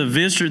some of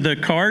the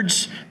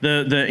cards,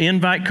 the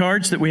invite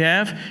cards that we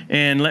have,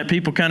 and let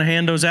people kind of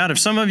hand those out. If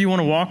some of you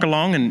want to walk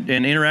along and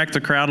interact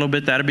with the crowd a little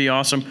bit, that'd be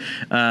awesome.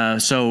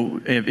 So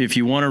if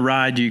you want to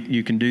ride,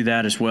 you can do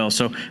that as well.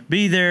 So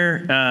be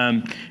there,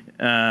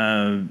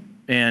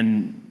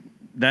 and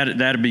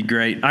that'd be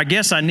great. I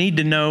guess I need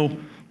to know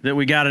that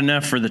we got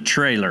enough for the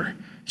trailer.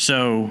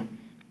 So.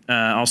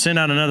 I'll send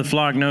out another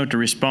flock note to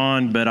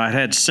respond, but I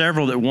had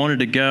several that wanted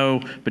to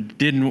go but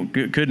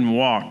couldn't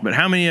walk. But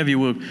how many of you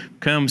will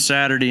come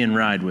Saturday and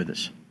ride with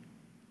us?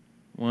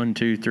 1,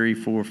 2, 3,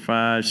 4,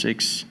 5,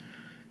 6,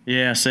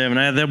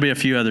 7. There'll be a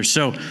few others.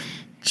 So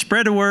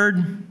spread the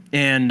word,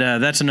 and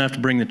that's enough to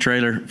bring the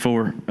trailer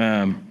for,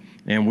 and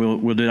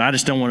we'll do it. I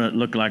just don't want to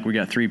look like we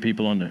got 3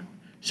 people on the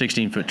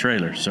 16-foot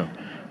trailer. So,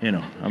 we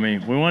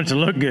want it to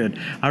look good.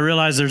 I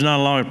realize there's not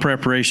a lot of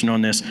preparation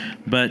on this,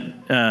 but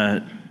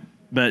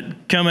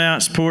come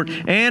out, support.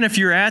 And if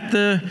you're at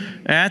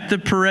the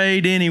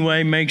parade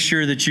anyway, make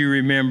sure that you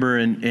remember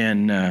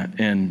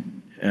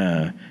and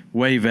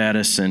wave at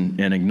us and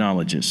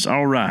acknowledge us.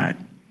 All right.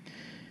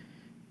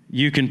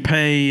 You can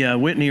pay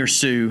Whitney or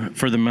Sue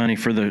for the money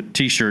for the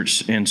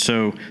T-shirts, and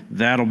so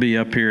that'll be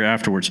up here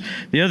afterwards.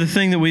 The other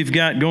thing that we've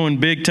got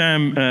going big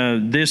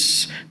time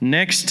this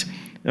next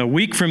a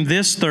week from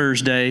this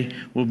Thursday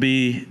will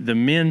be the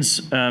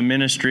men's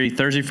ministry,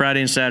 Thursday, Friday,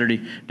 and Saturday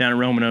down at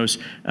Romano's.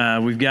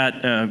 We've got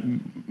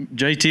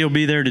JT will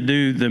be there to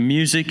do the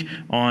music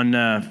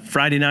on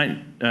Friday night,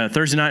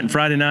 Thursday night and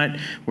Friday night.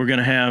 We're going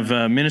to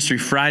have ministry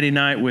Friday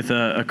night with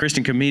a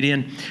Christian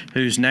comedian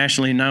who's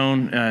nationally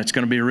known. It's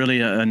going to be really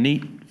a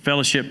neat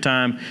fellowship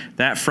time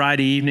that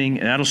Friday evening.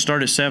 That'll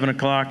start at 7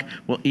 o'clock.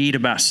 We'll eat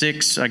about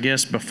 6, I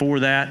guess, before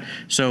that.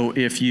 So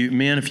if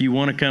you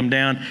want to come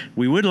down,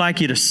 we would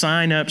like you to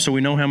sign up so we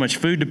know how much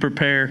food to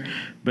prepare.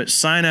 But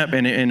sign up,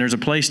 and there's a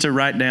place to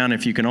write down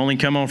if you can only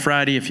come on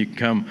Friday, if you can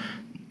come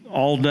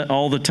all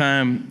the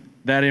time.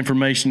 That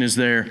information is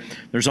there.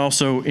 There's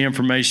also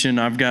information.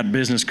 I've got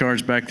business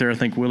cards back there. I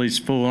think Willie's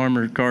full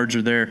armor cards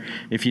are there.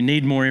 If you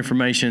need more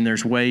information,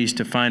 there's ways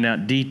to find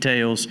out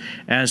details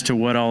as to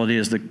what all it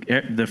is.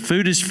 The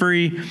food is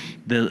free.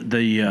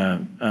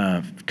 The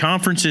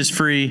conference is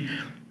free,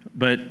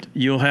 but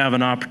you'll have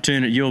an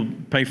opportunity. You'll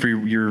pay for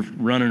your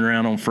running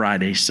around on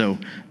Friday, so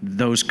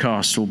those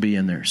costs will be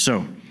in there.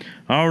 So,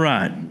 all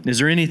right. Is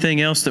there anything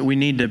else that we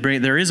need to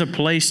bring? There is a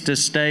place to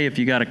stay if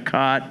you got a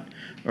cot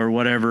or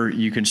whatever.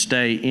 You can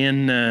stay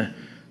in the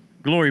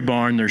Glory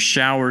Barn. There's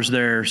showers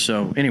there.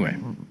 So anyway,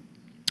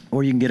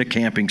 or you can get a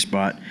camping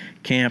spot,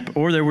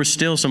 or there were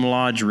still some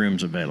lodge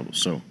rooms available.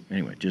 So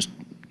anyway, just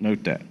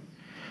note that.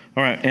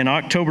 All right, and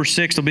October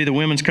 6th will be the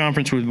women's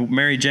conference with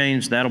Mary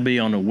James. That'll be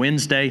on a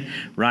Wednesday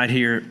right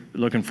here.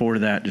 Looking forward to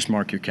that. Just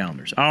mark your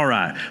calendars. All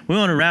right, we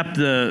want to wrap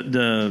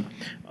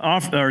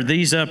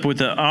these up with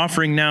the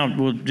offering now.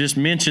 We'll just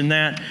mention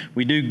that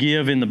we do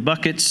give in the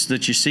buckets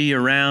that you see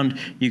around.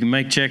 You can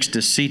make checks to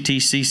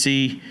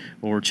CTCC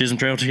or Chisholm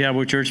Trail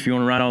Cowboy Church if you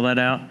want to write all that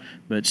out.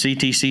 But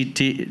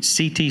CTCC,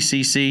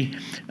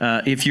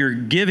 if you're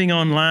giving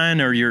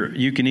online, or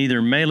you can either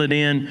mail it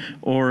in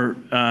or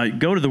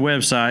go to the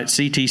website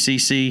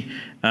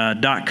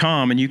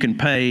ctcc.com and you can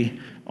pay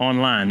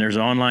online. There's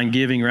online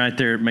giving right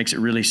there. It makes it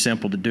really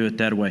simple to do it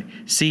that way.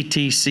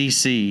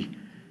 CTCC.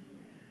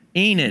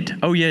 Enid.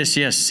 Oh, yes,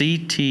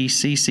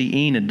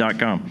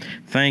 ctccenid.com.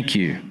 Thank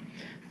you.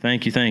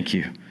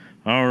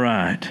 All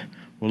right.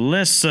 Well,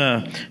 let's,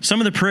 some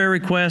of the prayer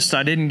requests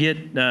I didn't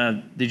get,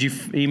 did you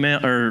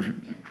email or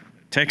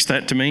text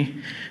that to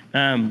me.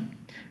 I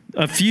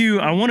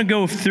want to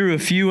go through a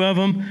few of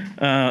them,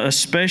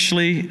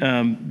 especially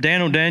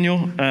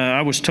Daniel.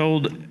 I was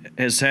told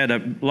has had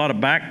a lot of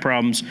back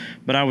problems,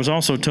 but I was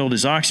also told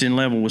his oxygen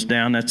level was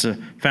down. That's a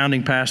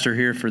founding pastor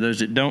here for those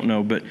that don't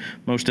know, but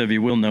most of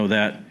you will know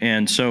that.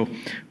 And so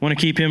I want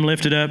to keep him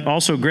lifted up.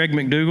 Also, Greg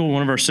McDougall,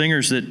 one of our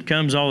singers that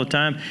comes all the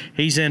time,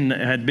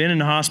 had been in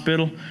the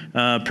hospital,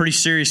 pretty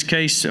serious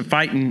case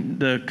fighting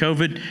the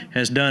COVID,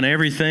 has done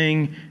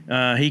everything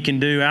he can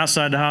do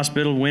outside the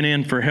hospital, went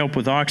in for help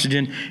with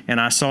oxygen,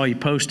 and I saw he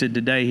posted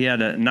today he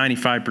had a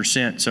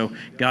 95%, so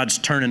God's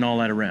turning all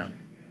that around.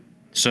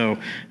 So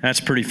that's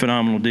a pretty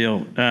phenomenal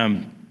deal.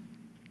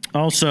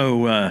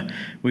 Also,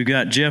 we've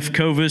got Jeff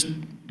Curtis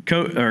with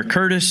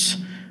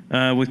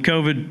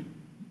COVID,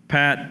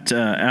 Pat,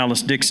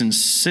 Alice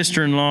Dixon's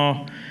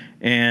sister-in-law,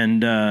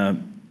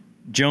 and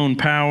Joan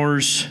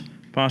Powers,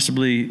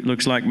 possibly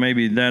looks like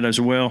maybe that as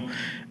well.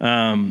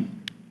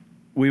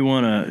 We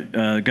want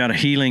to got a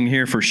healing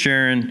here for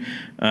Sharon,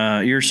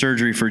 ear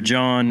surgery for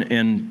John,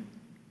 and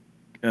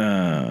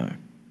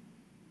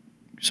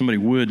somebody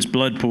Woods,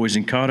 blood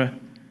poison, Cotta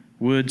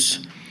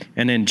Woods.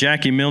 And then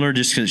Jackie Miller,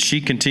 just because she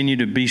continued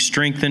to be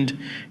strengthened,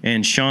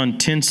 and Sean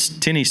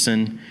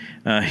Tennyson,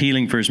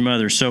 healing for his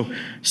mother. So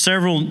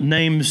several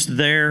names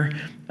there.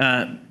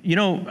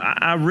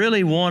 I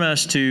really want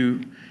us to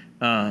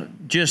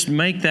just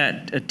make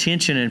that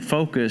attention and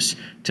focus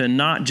to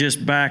not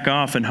just back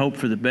off and hope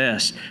for the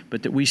best,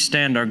 but that we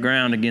stand our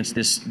ground against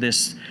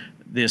this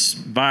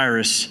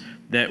virus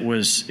that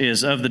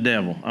is of the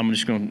devil. I'm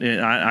just going.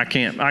 I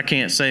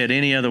can't say it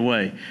any other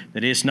way.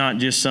 That it's not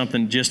just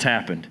something just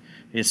happened.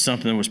 It's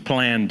something that was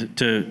planned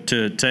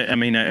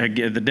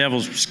the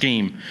devil's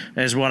scheme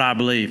is what I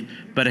believe.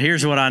 But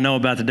here's what I know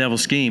about the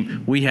devil's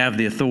scheme. We have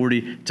the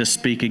authority to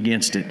speak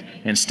against it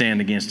and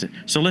stand against it.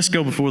 So let's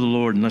go before the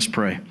Lord and let's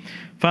pray.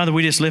 Father,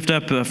 we just lift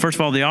up, first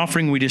of all, the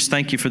offering. We just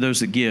thank you for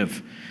those that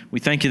give. We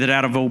thank you that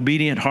out of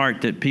obedient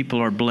heart that people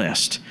are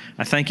blessed.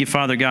 I thank you,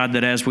 Father God,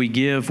 that as we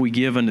give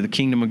unto the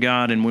kingdom of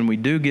God. And when we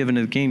do give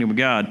into the kingdom of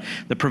God,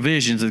 the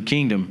provisions of the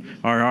kingdom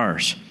are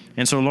ours.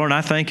 And so, Lord,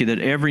 I thank you that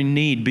every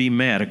need be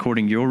met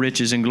according to your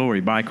riches and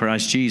glory by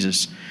Christ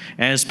Jesus.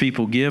 As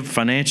people give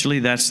financially,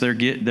 that's their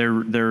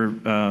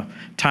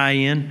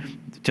tie-in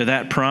to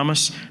that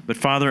promise. But,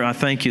 Father, I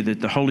thank you that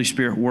the Holy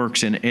Spirit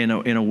works in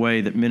a way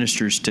that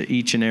ministers to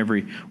each and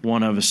every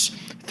one of us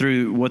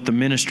through what the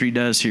ministry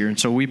does here. And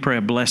so we pray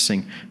a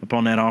blessing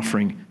upon that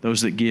offering,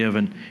 those that give,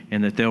 and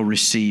that they'll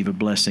receive a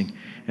blessing.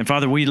 And,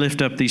 Father, we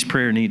lift up these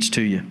prayer needs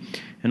to you.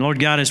 And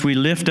Lord God, as we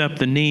lift up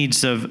the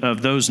needs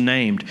of those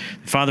named,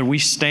 Father, we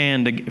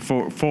stand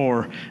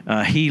for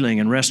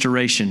healing and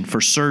restoration, for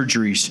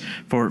surgeries,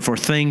 for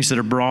things that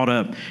are brought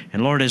up.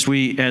 And Lord, as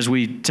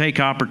we take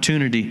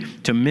opportunity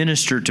to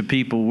minister to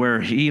people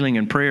where healing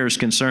and prayer is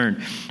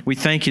concerned, we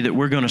thank you that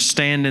we're going to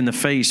stand in the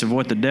face of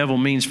what the devil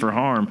means for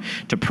harm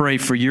to pray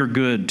for your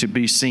good to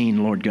be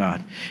seen, Lord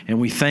God. And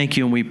we thank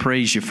you and we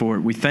praise you for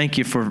it. We thank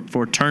you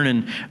for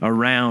turning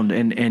around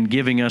and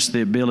giving us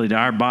the ability,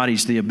 our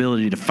bodies the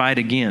ability to fight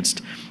against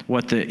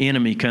what the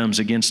enemy comes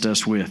against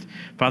us with.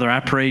 Father, I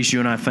praise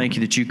you and I thank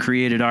you that you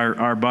created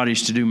our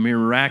bodies to do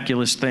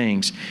miraculous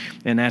things,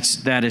 and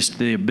that is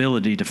the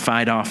ability to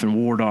fight off and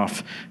ward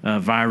off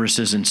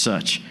viruses and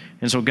such.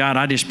 And so, God,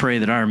 I just pray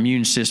that our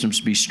immune systems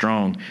be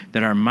strong,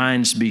 that our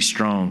minds be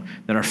strong,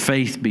 that our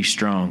faith be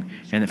strong,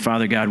 and that,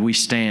 Father God, we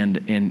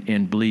stand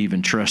and believe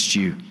and trust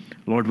you.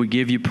 Lord, we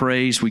give you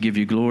praise, we give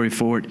you glory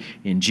for it.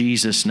 In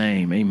Jesus'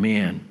 name,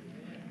 amen.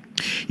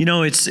 You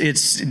know, it's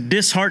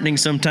disheartening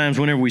sometimes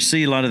whenever we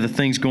see a lot of the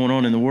things going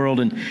on in the world,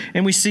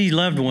 and we see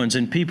loved ones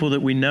and people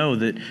that we know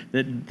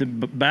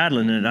that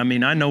battling it. I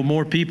mean, I know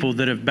more people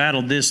that have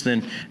battled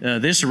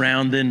this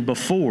round than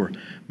before.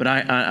 But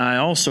I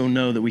also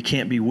know that we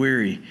can't be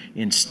weary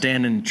in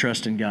standing and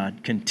trusting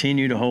God.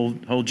 Continue to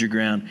hold your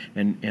ground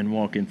and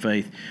walk in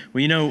faith.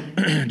 Well, you know,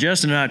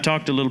 Justin and I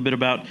talked a little bit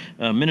about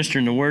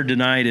ministering the word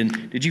tonight.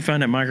 And did you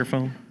find that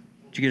microphone?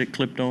 Did you get it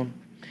clipped on?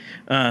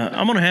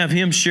 I'm going to have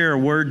him share a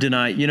word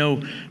tonight. You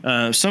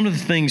know, some of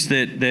the things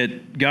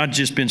that God's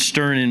just been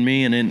stirring in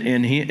me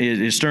and he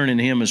is stirring in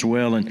him as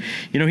well. And,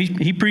 you know,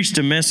 he preached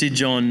a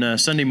message on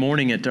Sunday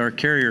morning at our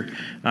Carrier.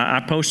 I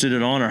posted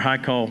it on our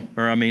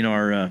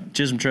our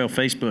Chisholm Trail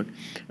Facebook.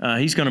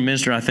 He's going to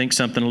minister, I think,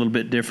 something a little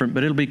bit different,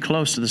 but it'll be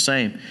close to the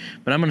same.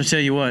 But I'm going to tell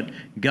you what,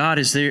 God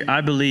is there.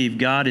 I believe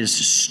God is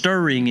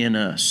stirring in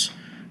us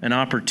an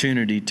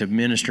opportunity to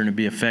minister and to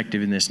be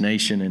effective in this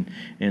nation.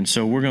 And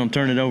so we're going to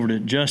turn it over to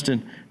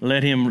Justin,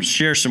 let him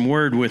share some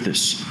word with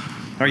us.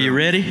 Are you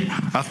ready?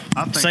 I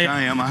think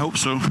I am. I hope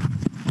so.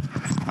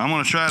 I'm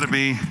going to try to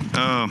be.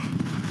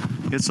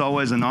 It's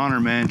always an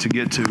honor, man, to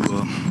get to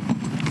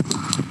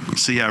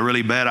see how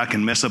really bad I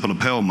can mess up a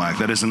lapel mic.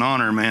 That is an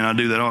honor, man. I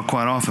do that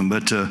quite often.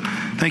 But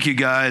thank you,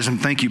 guys,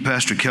 and thank you,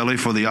 Pastor Kelly,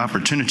 for the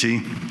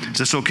opportunity. Is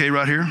this okay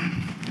right here?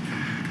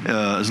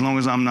 As long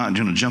as I'm not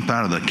going to jump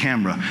out of the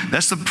camera.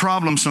 That's the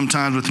problem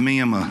sometimes with me.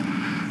 I'm a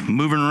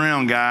moving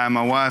around guy.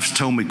 My wife's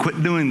told me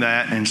quit doing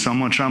that, and so I'm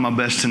going to try my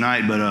best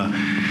tonight. But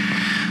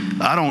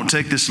I don't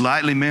take this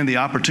lightly, man. The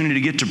opportunity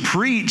to get to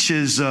preach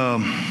is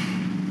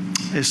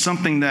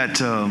something that,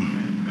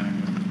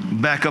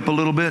 back up a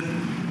little bit.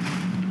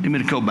 You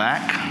mean to go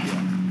back?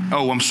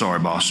 Oh, I'm sorry,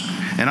 boss.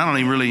 And I don't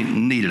even really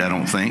need it, I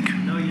don't think.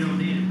 No, you don't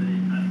need it,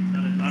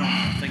 but I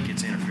don't think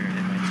it's interfering.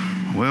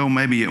 Well,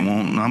 maybe it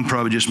won't. I'm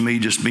probably just me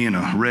just being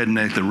a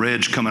redneck. The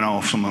red's coming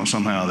off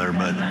somehow there.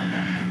 But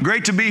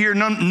great to be here.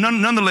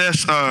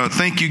 Nonetheless,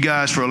 thank you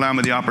guys for allowing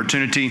me the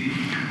opportunity.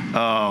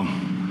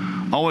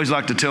 Always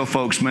like to tell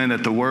folks, man,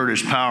 that the word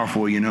is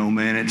powerful,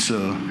 man.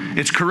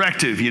 It's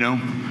corrective,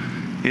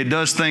 It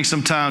does things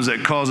sometimes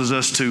that causes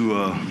us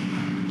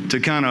to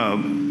kind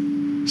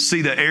of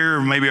see the error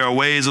of maybe our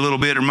ways a little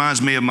bit. It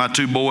reminds me of my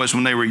two boys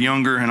when they were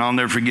younger, and I'll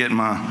never forget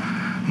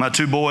my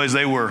two boys.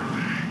 They were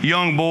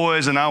young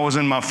boys, and I was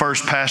in my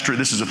first pastorate.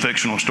 This is a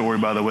fictional story,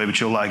 by the way, but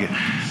you'll like it.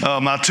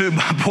 My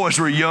boys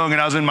were young, and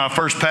I was in my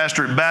first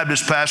pastorate,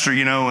 Baptist pastor,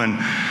 and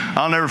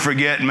I'll never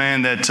forget,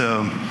 man, that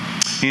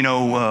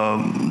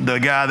the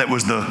guy that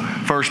was the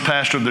first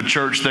pastor of the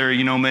church there,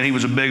 man, he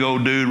was a big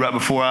old dude right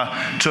before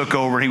I took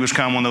over. He was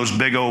kind of one of those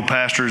big old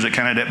pastors that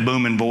kind of had that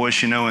booming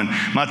voice, and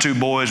my two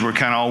boys were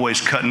kind of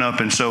always cutting up.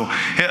 And so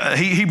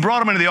he brought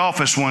them into the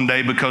office one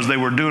day because they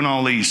were doing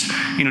all these,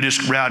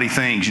 just rowdy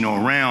things,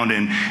 around.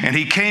 And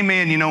he came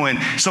in, and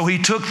so he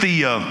took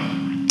the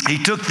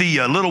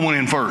little one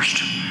in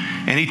first.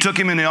 And he took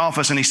him in the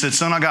office and he said,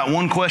 "Son, I got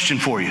one question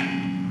for you."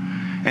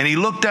 And he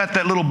looked at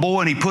that little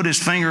boy and he put his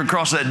finger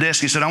across that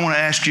desk. He said, "I want to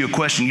ask you a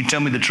question. You tell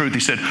me the truth." He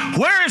said,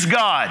 "Where is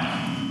God?"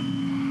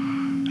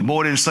 The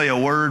boy didn't say a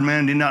word,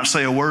 man, did not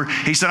say a word.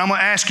 He said, "I'm going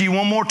to ask you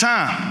one more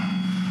time.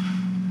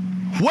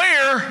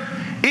 Where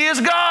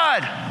is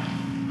God?"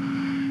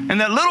 And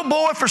that little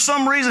boy, for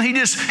some reason, he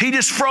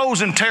just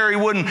froze, and Terry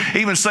wouldn't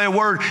even say a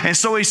word. And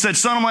so he said,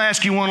 "Son, I'm going to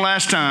ask you one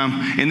last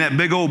time." In that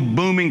big old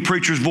booming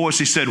preacher's voice,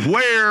 he said,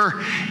 "Where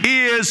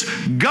is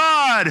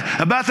God?"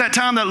 About that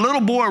time, that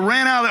little boy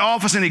ran out of the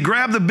office and he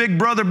grabbed the big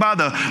brother by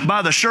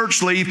the shirt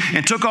sleeve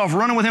and took off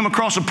running with him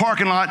across the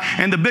parking lot.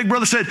 And the big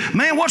brother said,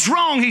 "Man, what's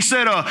wrong?" He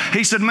said,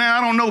 "Man,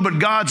 I don't know, but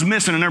God's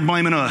missing and they're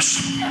blaming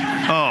us."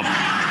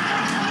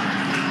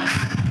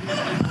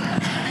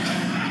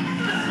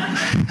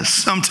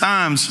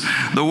 Sometimes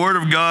the Word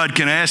of God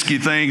can ask you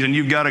things and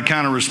you've got to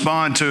kind of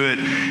respond to it,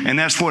 and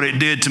that's what it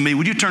did to me.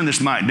 Would you turn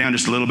this mic down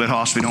just a little bit,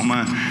 Hoss, if you don't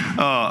mind?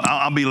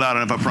 I'll be loud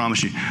enough, I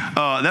promise you.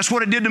 That's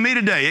what it did to me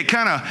today. It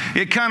kind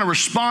of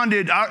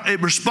responded.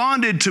 It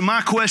responded to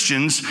my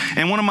questions,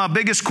 and one of my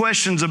biggest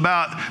questions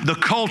about the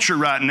culture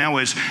right now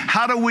is,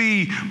 how do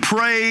we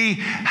pray?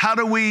 How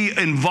do we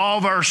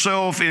involve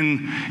ourselves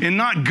in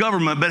not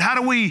government, but how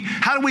do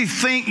we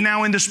think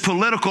now in this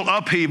political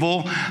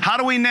upheaval? How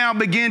do we now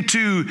begin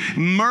to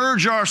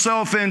merge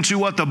ourselves into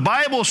what the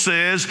Bible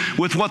says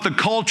with what the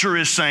culture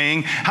is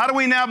saying? How do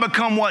we now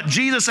become what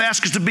Jesus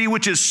asked us to be,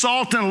 which is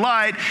salt and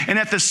light, and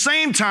at the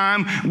same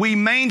time we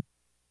maintain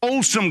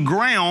wholesome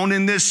ground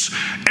in this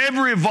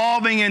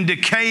ever-evolving and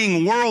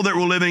decaying world that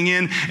we're living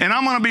in? And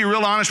I'm going to be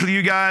real honest with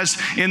you guys.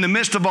 In the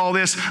midst of all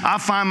this, I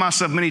find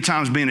myself many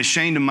times being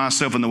ashamed of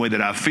myself in the way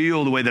that I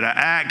feel, the way that I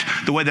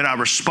act, the way that I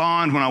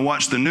respond when I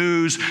watch the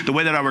news, the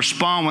way that I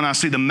respond when I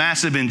see the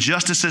massive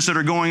injustices that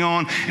are going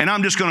on. And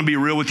I'm just going to be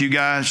real with you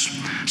guys.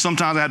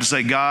 Sometimes I have to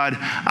say, "God,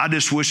 I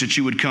just wish that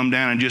you would come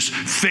down and just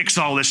fix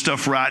all this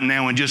stuff right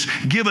now and just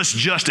give us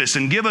justice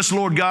and give us,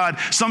 Lord God,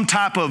 some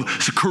type of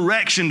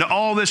correction to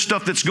all this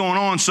stuff that's going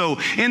on." So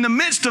in the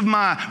midst of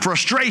my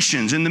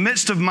frustrations, in the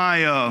midst of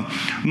my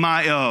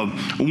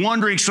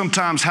wondering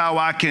sometimes how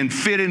I can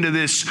fit into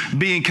this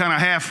being kind of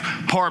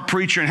half part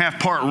preacher and half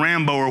part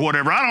Rambo or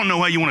whatever, I don't know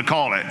how you want to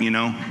call it,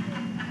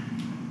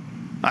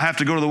 I have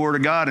to go to the Word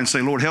of God and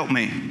say, "Lord, help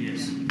me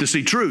to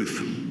see truth."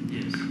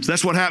 So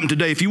that's what happened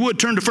today. If you would,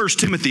 turn to 1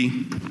 Timothy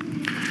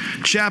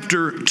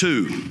chapter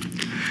 2.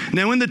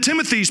 Now in the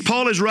Timothy's,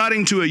 Paul is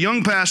writing to a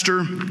young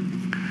pastor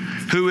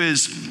who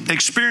is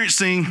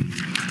experiencing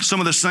some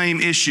of the same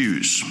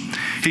issues.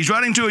 He's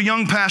writing to a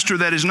young pastor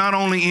that is not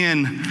only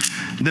in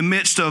the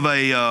midst of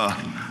a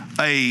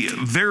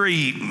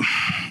very,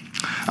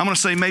 I'm going to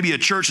say maybe a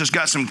church that's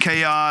got some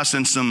chaos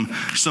and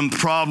some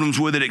problems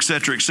with it, et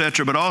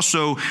cetera, but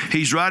also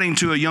he's writing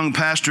to a young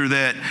pastor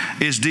that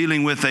is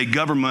dealing with a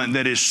government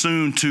that is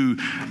soon to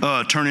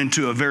turn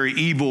into a very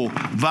evil,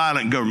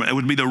 violent government. It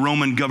would be the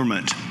Roman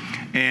government.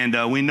 And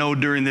we know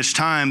during this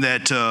time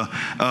that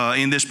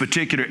in this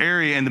particular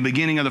area in the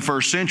beginning of the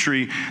first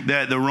century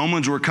that the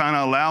Romans were kind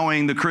of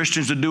allowing the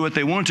Christians to do what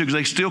they wanted to because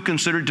they still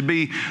considered it to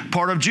be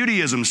part of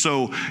Judaism.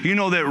 So you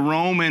know that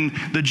Rome and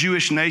the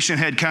Jewish nation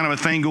had kind of a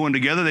thing going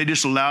together. They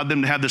just allowed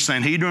them to have the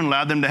Sanhedrin,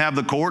 allowed them to have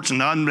the courts,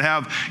 and allowed them to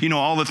have,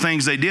 all the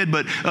things they did.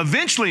 But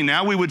eventually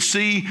now we would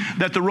see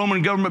that the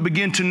Roman government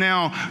begin to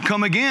now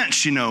come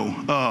against,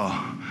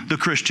 the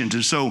Christians.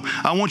 And so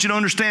I want you to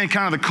understand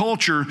kind of the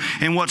culture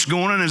and what's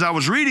going on. As I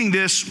was reading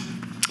this,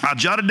 I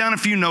jotted down a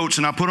few notes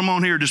and I put them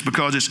on here just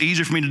because it's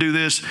easier for me to do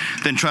this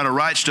than try to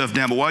write stuff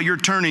down. But while you're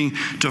turning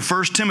to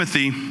 1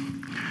 Timothy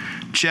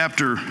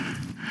chapter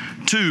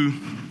 2,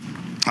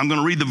 I'm going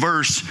to read the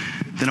verse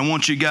then I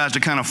want you guys to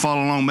kind of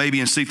follow along maybe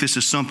and see if this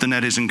is something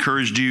that has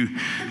encouraged you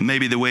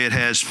maybe the way it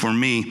has for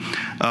me.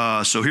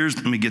 So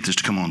let me get this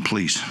to come on,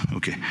 please.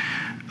 Okay.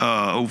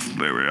 Oh,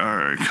 baby, all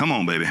right, come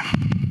on, baby.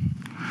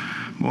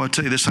 Boy, I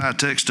tell you, this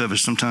high-tech stuff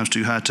is sometimes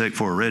too high-tech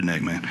for a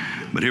redneck, man.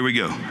 But here we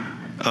go.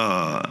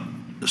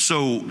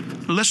 So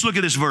let's look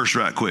at this verse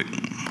right quick.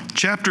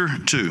 Chapter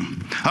 2.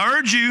 I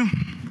urge you,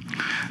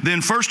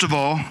 then, first of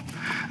all,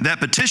 that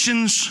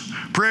petitions,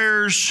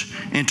 prayers,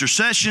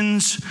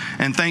 intercessions,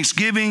 and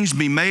thanksgivings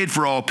be made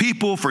for all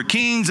people, for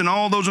kings and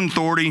all those in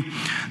authority,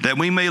 that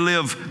we may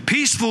live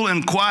peaceful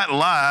and quiet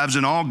lives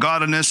in all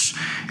godliness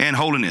and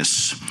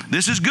holiness.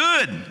 This is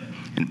good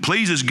and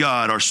pleases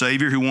God, our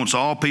Savior, who wants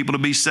all people to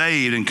be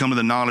saved and come to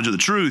the knowledge of the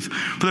truth.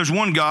 For there's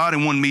one God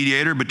and one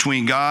mediator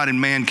between God and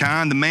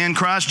mankind, the man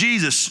Christ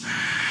Jesus,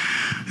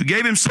 who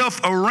gave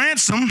himself a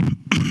ransom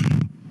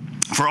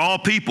for all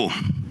people.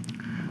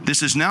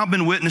 This has now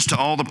been witnessed to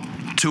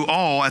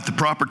all at the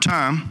proper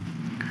time.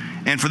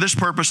 And for this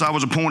purpose I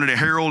was appointed a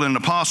herald and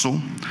an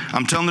apostle.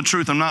 I'm telling the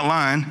truth, I'm not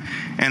lying,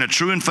 and a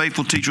true and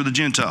faithful teacher of the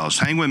Gentiles.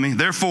 Hang with me.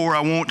 Therefore,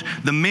 I want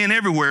the men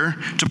everywhere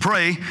to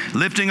pray,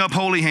 lifting up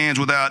holy hands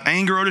without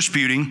anger or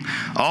disputing.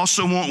 I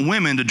also want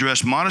women to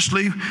dress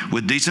modestly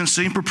with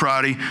decency and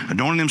propriety,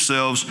 adorning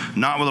themselves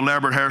not with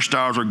elaborate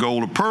hairstyles or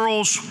gold or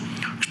pearls,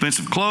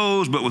 expensive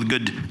clothes, but with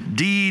good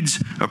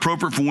deeds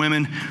appropriate for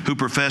women who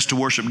profess to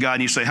worship God.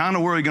 And you say, how in the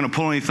world are you going to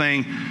pull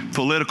anything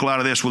political out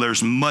of this? Well,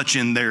 there's much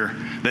in there.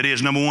 That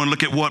is, number one,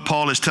 look at what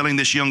Paul is telling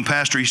this young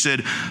pastor. He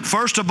said,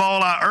 first of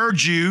all, I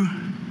urge you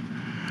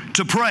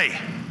to pray.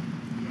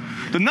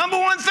 The number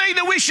one thing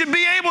that we should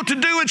be able to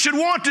do and should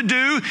want to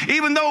do,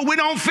 even though we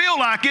don't feel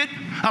like it,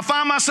 I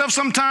find myself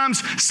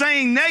sometimes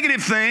saying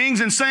negative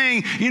things and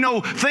saying,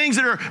 things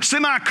that are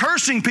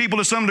semi-cursing people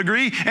to some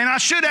degree, and I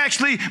should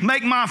actually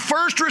make my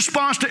first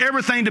response to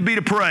everything to be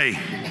to pray.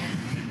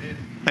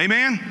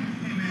 Amen?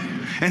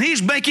 And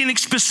he's making it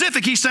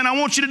specific. He's saying, I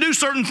want you to do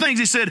certain things.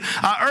 He said,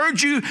 I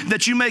urge you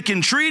that you make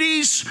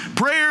entreaties,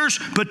 prayers,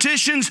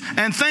 petitions,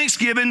 and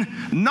thanksgiving,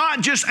 not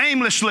just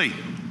aimlessly.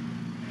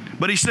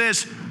 But he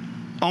says,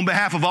 on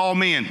behalf of all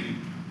men.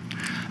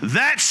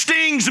 That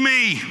stings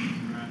me.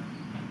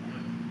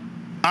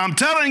 I'm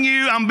telling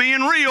you, I'm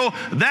being real.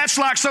 That's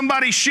like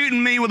somebody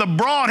shooting me with a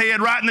broadhead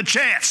right in the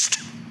chest.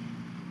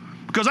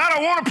 Because I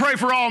don't want to pray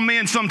for all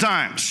men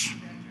sometimes.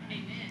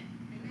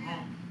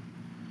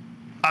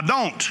 I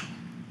don't.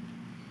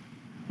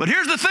 But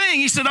here's the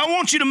thing. He said, I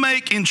want you to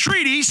make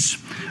entreaties.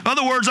 In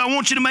other words, I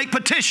want you to make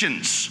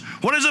petitions.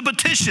 What is a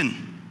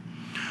petition?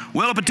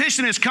 Well, a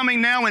petition is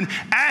coming now and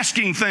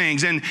asking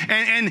things and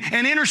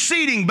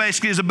interceding,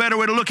 basically, is a better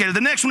way to look at it.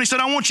 The next one, he said,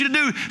 I want you to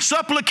do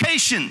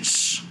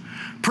supplications.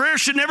 Prayer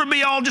should never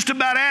be all just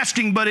about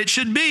asking, but it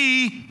should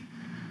be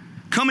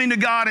coming to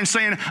God and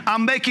saying,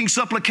 I'm making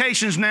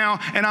supplications now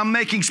and I'm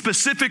making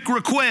specific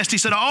requests. He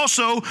said, I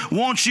also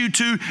want you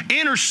to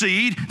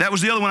intercede. That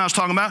was the other one I was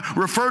talking about.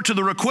 Refer to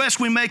the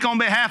requests we make on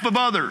behalf of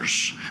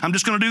others. I'm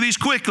just going to do these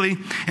quickly.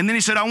 And then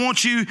he said, I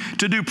want you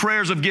to do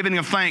prayers of giving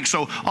of thanks.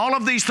 So all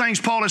of these things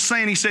Paul is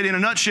saying, he said in a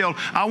nutshell,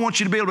 I want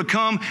you to be able to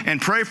come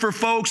and pray for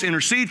folks,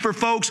 intercede for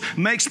folks,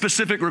 make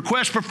specific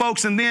requests for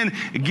folks, and then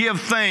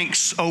give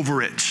thanks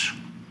over it.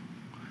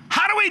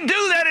 How do we do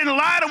that in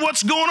light of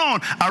what's going on?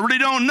 I really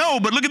don't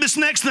know, but look at this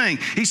next thing.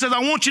 He says, I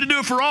want you to do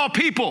it for all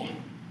people.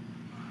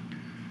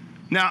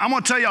 Now, I'm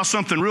going to tell y'all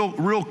something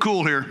real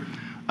cool here.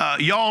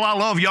 Y'all, I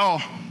love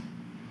y'all.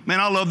 Man,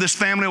 I love this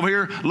family over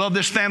here. Love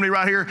this family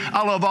right here.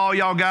 I love all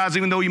y'all guys,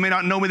 even though you may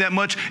not know me that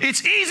much.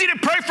 It's easy to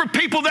pray for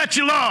people that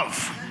you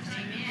love.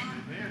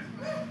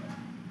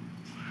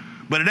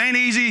 But it ain't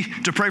easy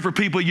to pray for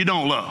people you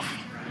don't love.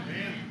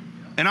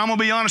 And I'm going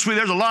to be honest with you,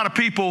 there's a lot of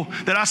people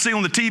that I see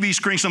on the TV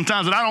screen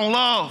sometimes that I don't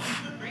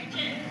love.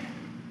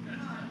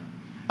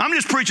 I'm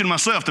just preaching to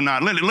myself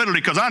tonight,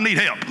 literally, because I need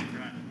help.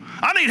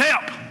 I need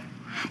help.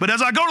 But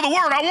as I go to the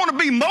Word, I want to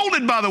be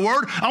molded by the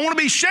Word. I want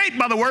to be shaped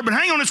by the Word. But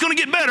hang on, it's going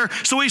to get better.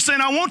 So he's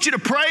saying, I want you to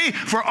pray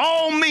for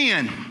all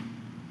men.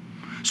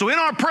 So in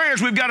our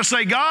prayers, we've got to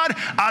say, God,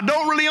 I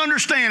don't really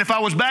understand if I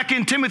was back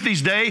in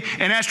Timothy's day,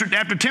 and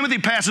after Timothy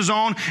passes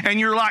on, and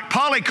you're like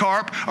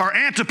Polycarp or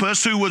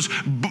Antipas, who was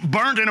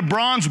burnt in a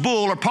bronze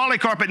bull, or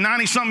Polycarp at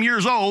 90-something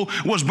years old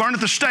was burned at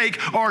the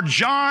stake, or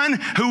John,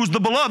 who was the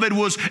beloved,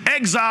 was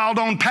exiled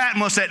on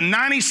Patmos at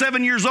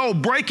 97 years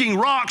old, breaking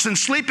rocks and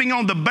sleeping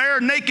on the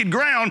bare, naked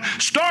ground,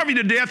 starving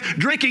to death,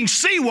 drinking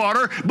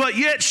seawater, but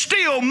yet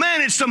still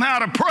managed somehow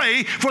to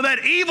pray for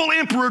that evil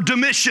emperor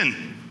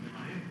Domitian.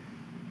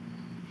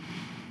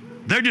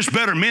 They're just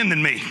better men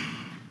than me.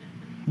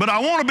 But I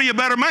want to be a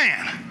better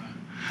man.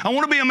 I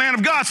want to be a man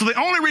of God. So the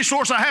only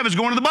resource I have is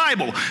going to the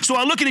Bible. So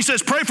I look and he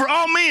says, pray for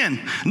all men.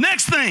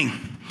 Next thing,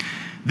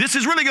 this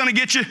is really going to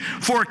get you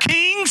for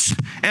kings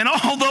and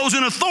all those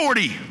in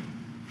authority.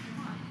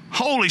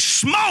 Holy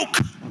smoke!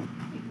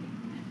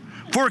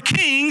 For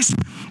kings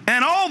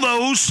and all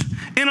those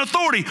in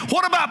authority.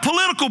 What about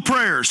political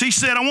prayers? He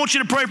said, I want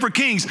you to pray for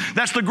kings.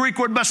 That's the Greek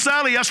word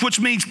basilios, which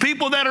means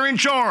people that are in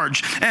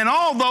charge, and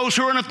all those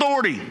who are in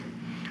authority.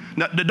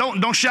 Now,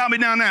 don't shout me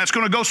down now. It's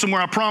going to go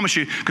somewhere, I promise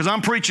you, because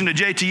I'm preaching to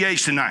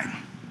JTH tonight.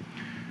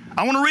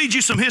 I want to read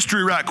you some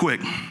history right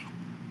quick.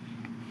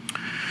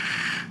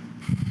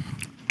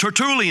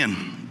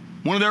 Tertullian,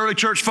 one of the early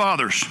church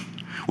fathers.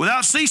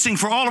 Without ceasing,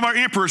 for all of our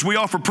emperors, we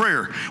offer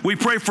prayer. We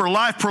pray for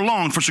life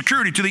prolonged, for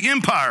security to the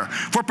empire,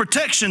 for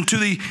protection to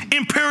the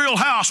imperial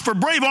house, for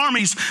brave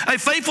armies, a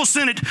faithful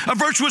senate, a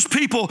virtuous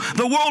people,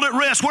 the world at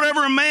rest.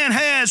 Whatever a man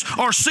has,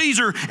 or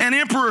Caesar, an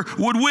emperor,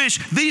 would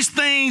wish, these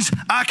things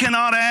I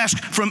cannot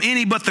ask from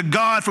any but the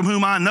God from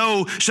whom I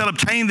know shall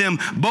obtain them,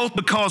 both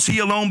because he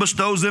alone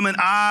bestows them, and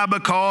I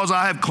because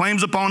I have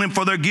claims upon him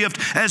for their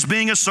gift as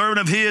being a servant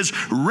of his,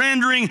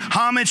 rendering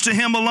homage to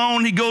him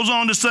alone. He goes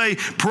on to say,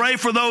 pray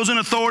for those in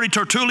authority.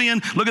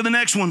 Tertullian, look at the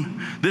next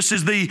one. This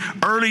is the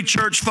early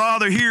church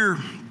father here,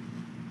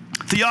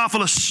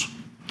 Theophilus.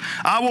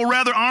 I will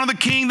rather honor the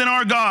king than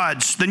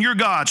your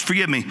gods,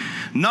 forgive me.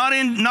 Not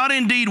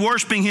indeed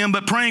worshiping him,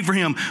 but praying for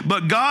him.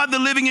 But God, the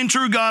living and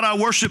true God, I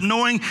worship,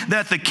 knowing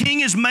that the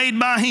king is made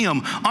by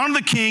him. Honor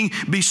the king,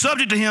 be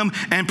subject to him,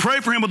 and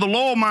pray for him with a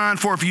loyal mind,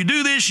 for if you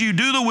do this, you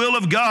do the will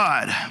of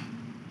God.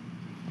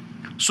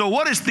 So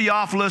what is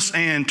Theophilus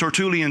and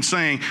Tertullian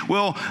saying?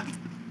 Well,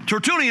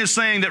 Tertullian is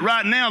saying that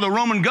right now the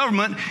Roman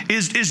government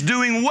is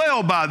doing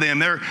well by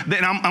them. And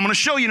I'm going to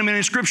show you in a minute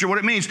in Scripture what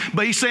it means.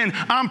 But he's saying,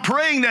 I'm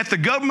praying that the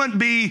government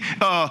be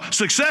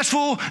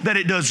successful, that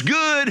it does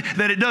good,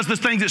 that it does the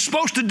things it's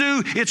supposed to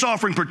do. It's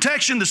offering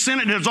protection. The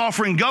Senate is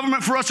offering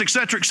government for us,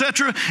 etc.,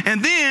 etc.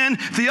 And then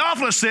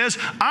Theophilus says,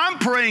 I'm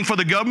praying for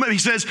the government. He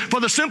says, for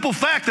the simple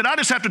fact that I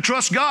just have to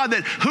trust God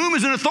that whom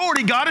is in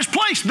authority, God has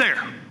placed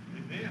there.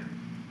 Amen.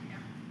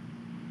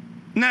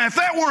 Now, if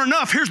that weren't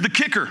enough, here's the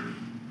kicker.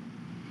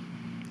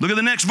 Look at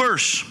the next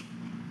verse.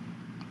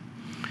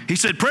 He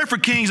said, pray for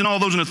kings and all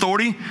those in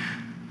authority,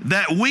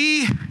 that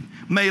we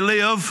may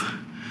live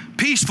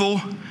peaceful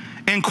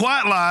and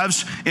quiet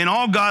lives in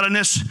all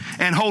godliness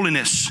and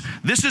holiness.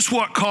 This is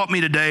what caught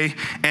me today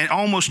and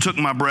almost took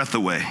my breath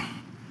away.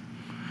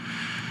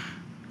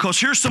 Because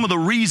here's some of the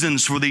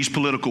reasons for these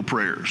political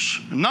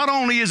prayers. Not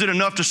only is it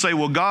enough to say,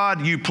 well,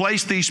 God, you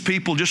placed these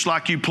people just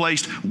like you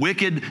placed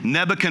wicked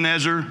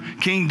Nebuchadnezzar.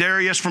 King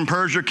Darius from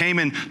Persia came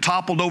and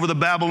toppled over the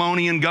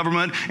Babylonian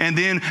government. And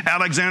then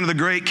Alexander the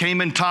Great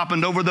came and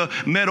toppled over the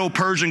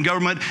Medo-Persian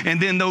government. And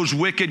then those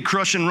wicked,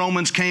 crushing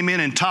Romans came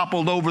in and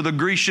toppled over the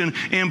Grecian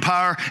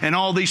Empire. And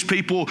all these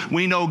people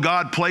we know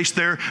God placed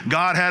there.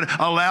 God had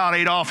allowed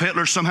Adolf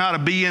Hitler somehow to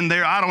be in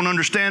there. I don't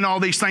understand all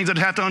these things. I'd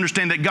have to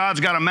understand that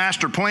God's got a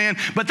master plan.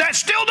 But that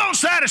still don't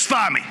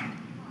satisfy me.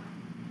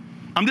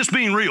 I'm just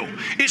being real.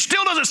 It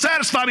still doesn't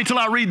satisfy me till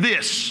I read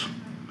this.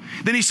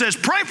 Then he says,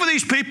 pray for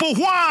these people.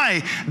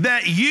 Why?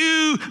 That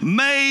you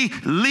may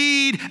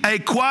lead a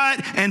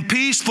quiet and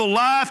peaceful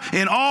life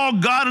in all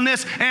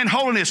godliness and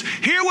holiness.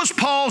 Here was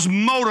Paul's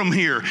modem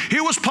here.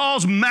 Here was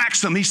Paul's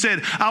maxim. He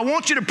said, I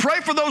want you to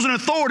pray for those in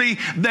authority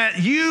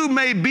that you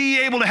may be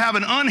able to have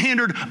an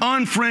unhindered,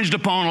 unfringed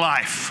upon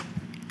life.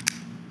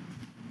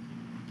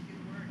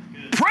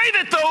 Pray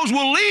that those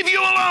will leave you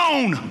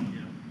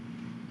alone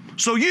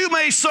so you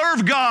may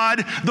serve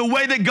God the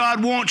way that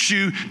God wants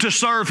you to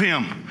serve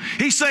him.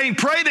 He's saying,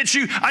 pray that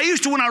you,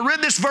 when I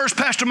read this verse,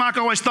 Pastor Mike,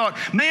 I always thought,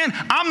 man,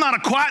 I'm not a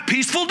quiet,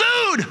 peaceful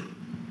dude.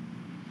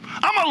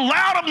 I'm a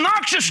loud,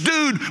 obnoxious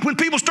dude. When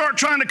people start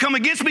trying to come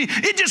against me,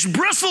 it just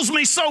bristles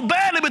me so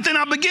badly. But then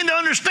I begin to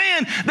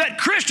understand that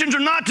Christians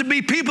are not to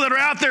be people that are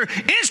out there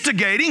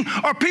instigating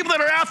or people that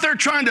are out there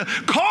trying to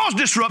cause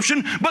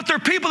disruption, but they're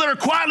people that are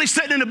quietly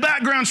sitting in the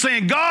background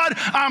saying, God,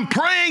 I'm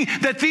praying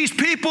that these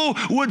people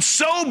would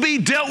so be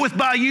dealt with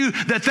by you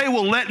that they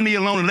will let me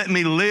alone and let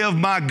me live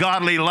my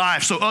godly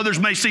life so others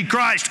may see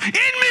Christ in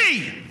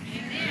me.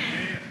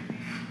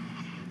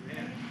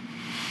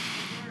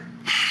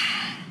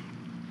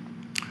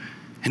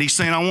 And he's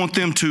saying, I want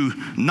them to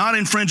not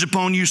infringe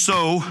upon you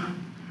so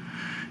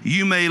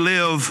you may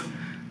live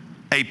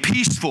a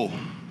peaceful.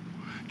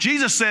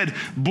 Jesus said,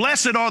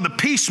 blessed are the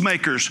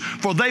peacemakers,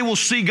 for they will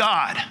see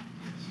God.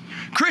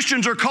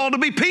 Christians are called to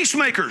be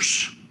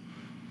peacemakers.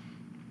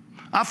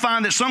 I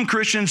find that some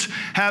Christians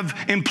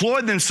have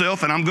employed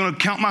themselves, and I'm going to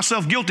count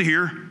myself guilty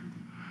here,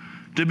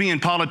 to being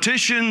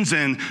politicians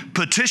and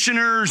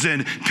petitioners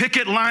and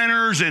picket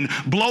liners and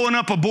blowing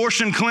up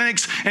abortion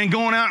clinics and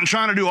going out and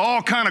trying to do all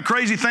kind of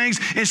crazy things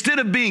instead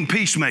of being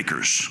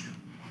peacemakers.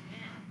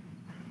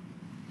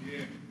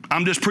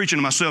 I'm just preaching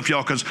to myself,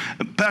 y'all, because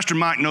Pastor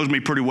Mike knows me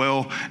pretty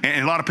well,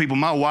 and a lot of people,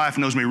 my wife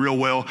knows me real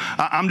well.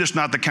 I'm just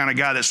not the kind of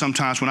guy that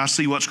sometimes when I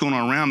see what's going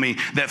on around me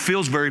that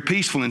feels very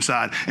peaceful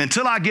inside.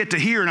 Until I get to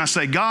here and I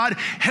say, God,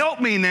 help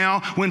me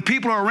now when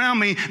people are around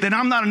me that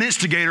I'm not an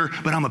instigator,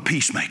 but I'm a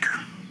peacemaker.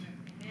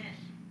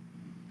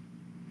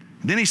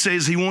 Then he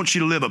says he wants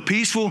you to live a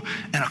peaceful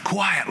and a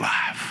quiet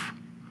life.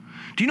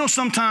 Do you know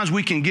sometimes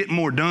we can get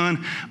more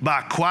done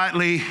by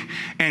quietly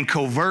and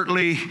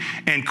covertly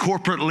and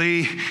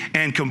corporately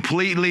and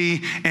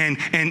completely and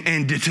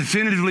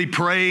definitively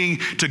praying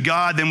to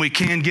God than we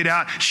can get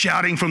out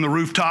shouting from the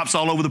rooftops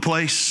all over the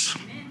place?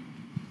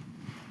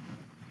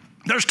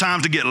 There's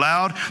times to get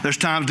loud. There's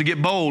times to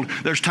get bold.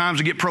 There's times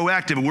to get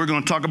proactive, and we're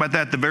going to talk about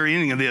that at the very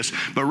ending of this.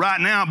 But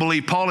right now, I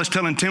believe Paul is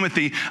telling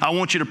Timothy, I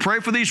want you to pray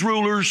for these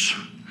rulers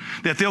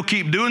that they'll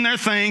keep doing their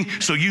thing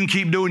so you can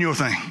keep doing your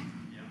thing.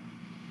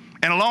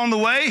 And along the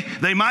way,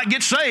 they might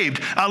get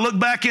saved. I look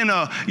back in,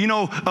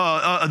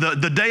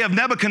 the day of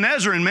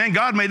Nebuchadnezzar, and man,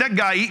 God made that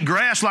guy eat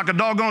grass like a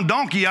doggone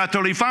donkey out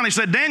there. He finally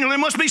said, Daniel, there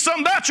must be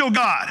something about your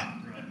God.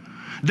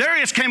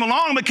 Darius came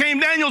along and became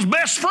Daniel's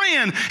best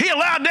friend. He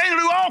allowed Daniel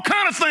to do all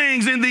kind of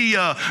things in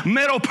the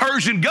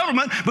Medo-Persian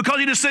government because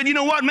he just said, you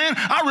know what, man,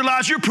 I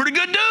realize you're a pretty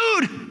good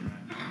dude.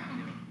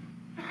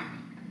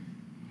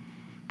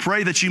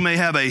 Pray that you may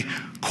have a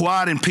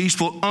quiet and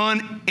peaceful,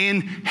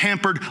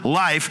 unhampered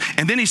life.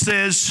 And then he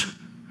says,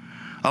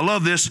 I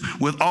love this,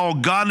 with all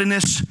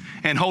godliness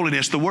and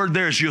holiness. The word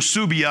there is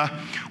Yosubia,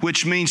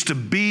 which means to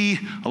be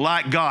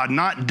like God,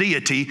 not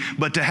deity,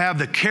 but to have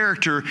the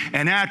character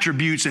and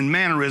attributes and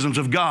mannerisms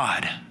of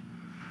God.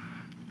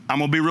 I'm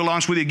going to be real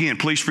honest with you again.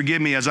 Please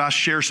forgive me as I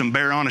share some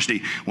bare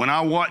honesty. When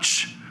I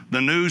watch the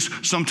news,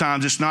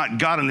 sometimes it's not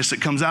godliness that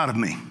comes out of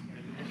me.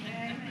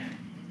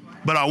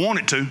 But I want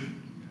it to.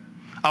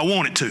 I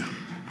want it to.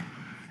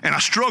 And I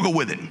struggle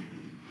with it.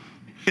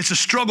 It's a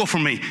struggle for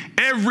me.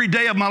 Every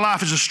day of my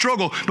life is a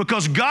struggle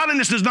because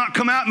godliness does not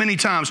come out many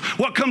times.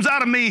 What comes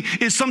out of me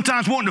is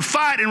sometimes wanting to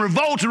fight and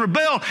revolt and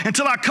rebel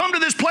until I come to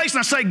this place and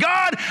I say,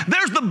 God,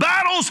 there's the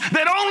battles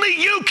that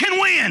only you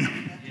can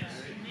win.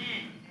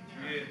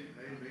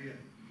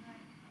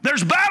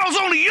 There's battles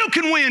only you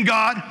can win,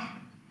 God.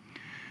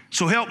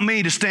 So help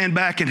me to stand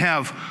back and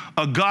have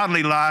a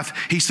godly life,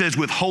 he says,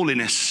 with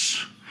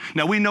holiness.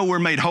 Now, we know we're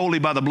made holy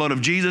by the blood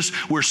of Jesus.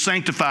 We're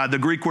sanctified. The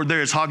Greek word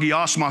there is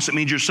hagiosmos. It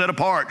means you're set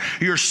apart.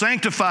 You're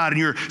sanctified and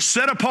you're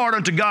set apart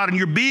unto God and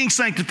you're being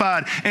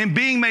sanctified and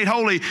being made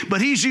holy. But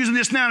he's using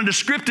this now in a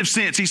descriptive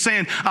sense. He's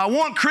saying, I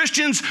want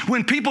Christians,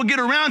 when people get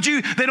around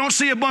you, they don't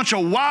see a bunch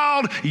of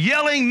wild,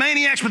 yelling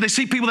maniacs, but they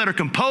see people that are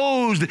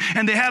composed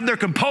and they have their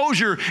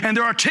composure and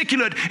they're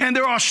articulate and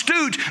they're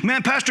astute.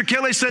 Man, Pastor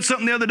Kelly said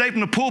something the other day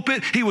from the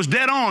pulpit. He was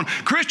dead on.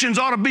 Christians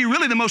ought to be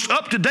really the most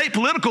up-to-date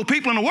political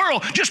people in the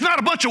world, just not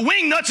a bunch of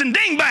wingnuts and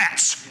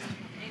dingbats.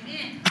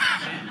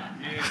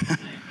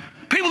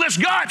 People that's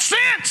got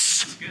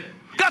sense,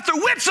 got their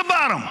wits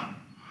about them.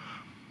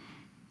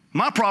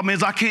 My problem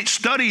is I can't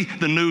study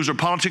the news or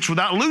politics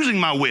without losing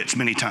my wits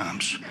many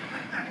times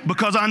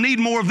because I need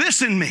more of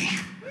this in me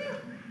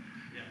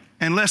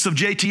and less of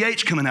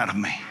JTH coming out of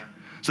me.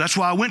 So that's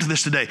why I went to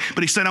this today.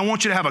 But he said, I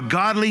want you to have a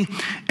godly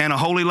and a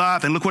holy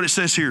life. And look what it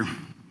says here.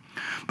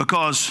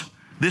 Because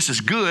this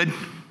is good,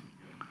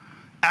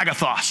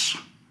 agathos.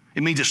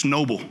 It means it's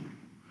noble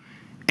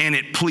and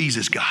it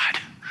pleases God.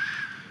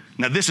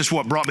 Now, this is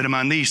what brought me to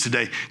my knees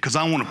today because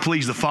I want to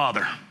please the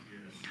Father.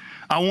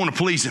 I want to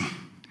please him.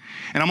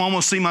 And I'm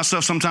almost seeing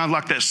myself sometimes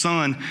like that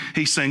son.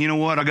 He's saying, you know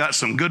what? I got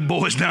some good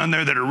boys down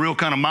there that are real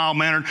kind of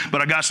mild-mannered,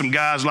 but I got some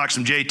guys like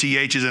some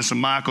JTHs and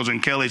some Michaels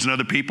and Kellys and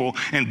other people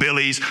and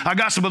Billies. I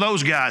got some of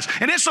those guys.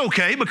 And it's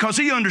okay because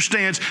he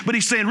understands, but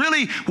he's saying,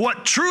 really,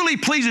 what truly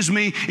pleases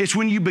me is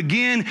when you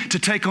begin to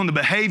take on the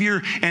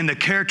behavior and the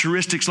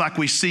characteristics like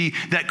we see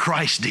that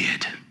Christ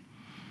did,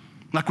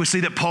 like we see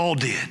that Paul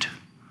did,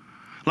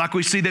 like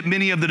we see that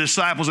many of the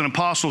disciples and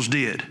apostles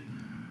did.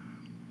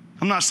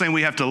 I'm not saying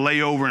we have to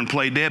lay over and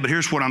play dead, but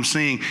here's what I'm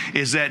seeing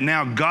is that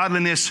now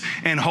godliness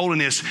and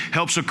holiness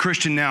helps a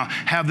Christian now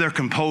have their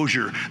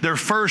composure. Their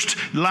first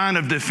line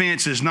of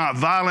defense is not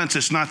violence,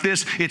 it's not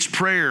this, it's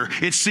prayer.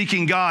 It's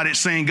seeking God. It's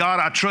saying,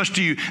 God, I trust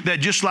you that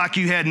just like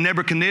you had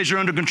Nebuchadnezzar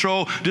under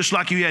control, just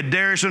like you had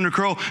Darius under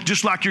control,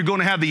 just like you're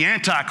going to have the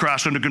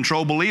Antichrist under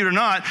control, believe it or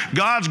not,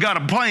 God's got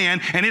a plan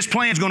and his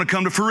plan is going to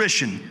come to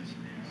fruition.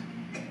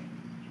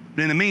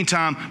 But in the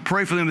meantime,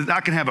 pray for them that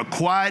I can have a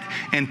quiet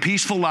and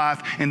peaceful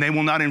life and they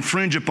will not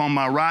infringe upon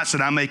my rights,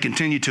 that I may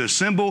continue to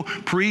assemble,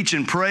 preach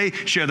and pray,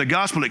 share the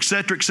gospel,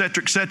 etc.,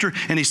 etc., etc.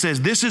 And he says,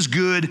 this is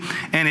good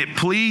and it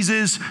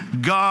pleases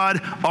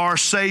God, our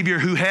Savior,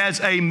 who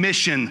has a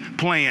mission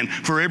plan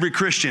for every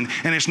Christian.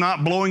 And it's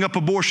not blowing up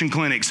abortion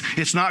clinics.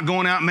 It's not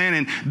going out, man,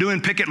 and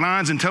doing picket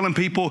lines and telling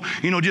people,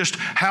 you know, just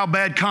how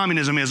bad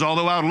communism is,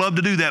 although I would love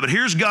to do that. But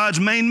here's God's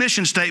main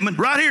mission statement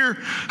right here,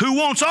 who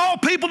wants all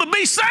people to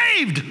be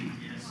saved.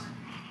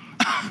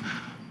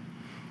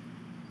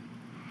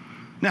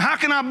 Now, how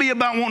can I be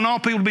about wanting all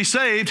people to be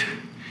saved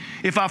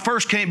if I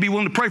first can't be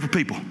willing to pray for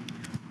people?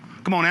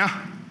 Come on now.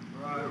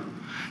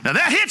 Now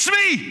that hits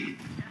me.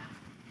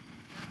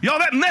 Y'all,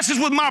 that messes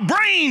with my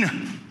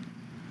brain.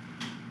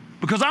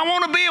 Because I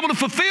want to be able to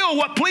fulfill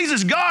what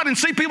pleases God and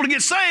see people to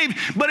get saved.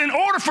 But in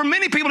order for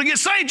many people to get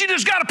saved, you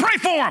just got to pray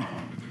for them.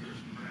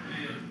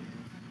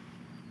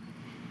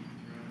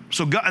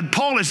 So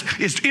Paul is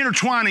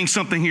intertwining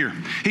something here.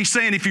 He's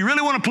saying if you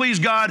really want to please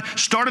God,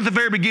 start at the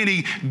very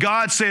beginning.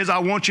 God says, I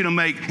want you to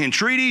make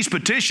entreaties,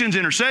 petitions,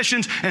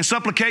 intercessions, and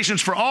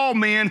supplications for all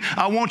men.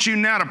 I want you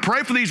now to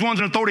pray for these ones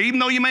in authority, even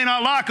though you may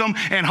not like them.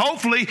 And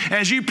hopefully,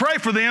 as you pray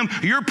for them,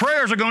 your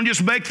prayers are going to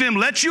just make them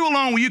let you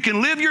alone where you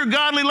can live your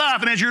godly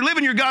life. And as you're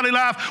living your godly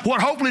life, what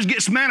hopefully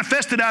gets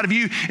manifested out of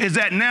you is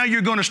that now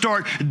you're going to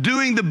start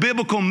doing the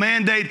biblical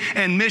mandate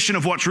and mission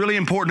of what's really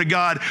important to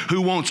God,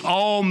 who wants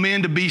all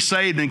men to be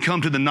saved and come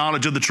to the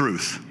knowledge of the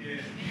truth.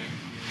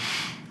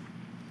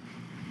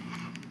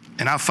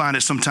 And I find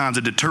it sometimes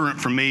a deterrent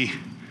for me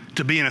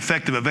to be an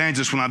effective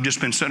evangelist when I've just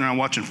been sitting around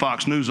watching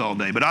Fox News all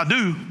day. But I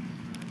do.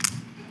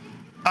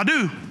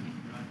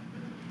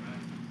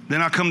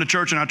 Then I come to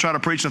church and I try to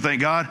preach and I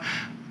thank God,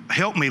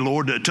 help me,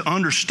 Lord, to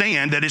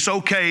understand that it's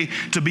okay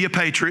to be a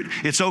patriot.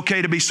 It's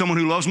okay to be someone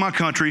who loves my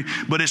country,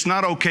 but it's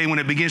not okay when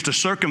it begins to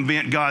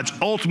circumvent God's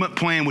ultimate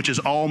plan, which is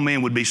all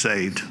men would be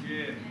saved.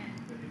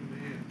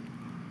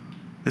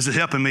 This is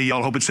helping me,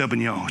 y'all. Hope it's helping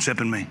y'all. It's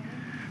helping me.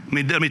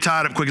 Let me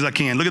tie it up quick as I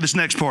can. Look at this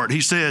next part.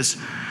 He says,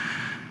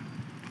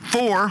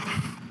 for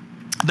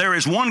there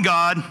is one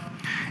God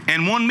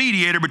and one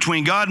mediator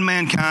between God and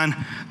mankind,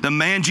 the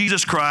man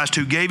Jesus Christ,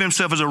 who gave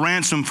himself as a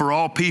ransom for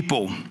all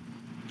people.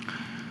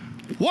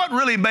 What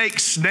really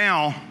makes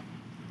now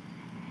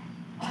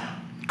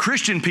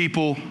Christian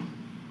people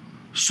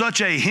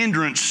such a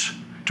hindrance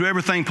to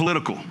everything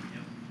political?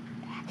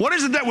 What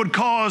is it that would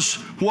cause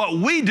what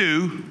we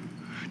do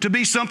to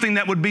be something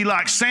that would be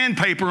like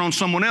sandpaper on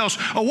someone else?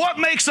 Or what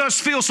makes us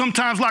feel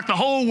sometimes like the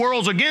whole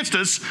world's against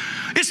us?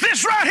 It's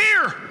this right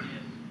here.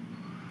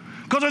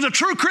 Because as a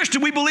true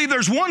Christian, we believe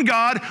there's one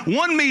God,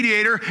 one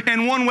mediator,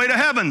 and one way to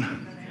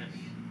heaven.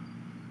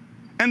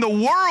 And the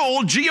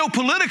world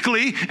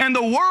geopolitically, and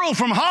the world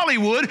from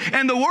Hollywood,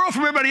 and the world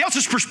from everybody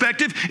else's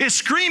perspective is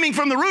screaming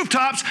from the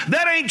rooftops,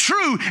 that ain't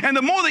true. And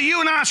the more that you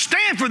and I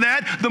stand for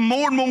that, the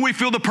more and more we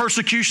feel the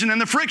persecution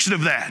and the friction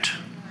of that.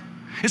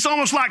 It's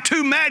almost like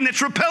two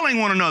magnets repelling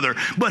one another.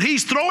 But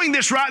he's throwing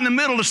this right in the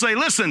middle to say,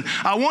 listen,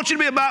 I want you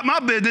to be about my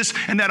business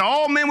and that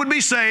all men would be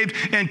saved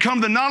and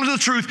come to the knowledge of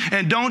the truth,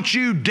 and don't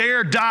you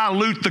dare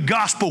dilute the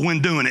gospel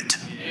when doing it.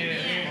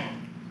 Amen.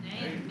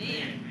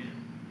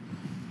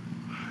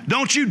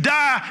 Don't you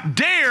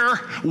dare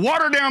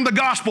water down the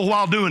gospel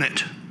while doing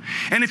it.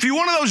 And if you're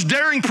one of those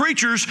daring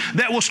preachers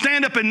that will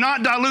stand up and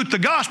not dilute the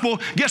gospel,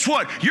 guess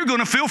what? You're going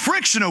to feel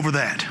friction over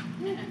that.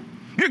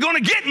 You're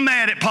going to get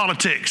mad at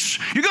politics.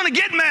 You're going to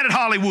get mad at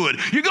Hollywood.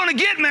 You're going to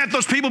get mad at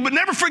those people, but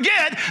never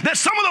forget that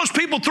some of those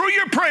people, through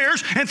your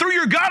prayers and through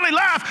your godly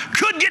life,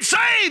 could get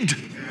saved.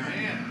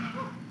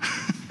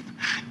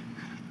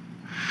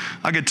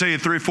 I could tell you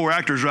 3 or 4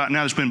 actors right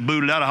now that's been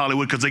booted out of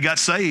Hollywood because they got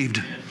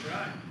saved.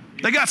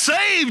 They got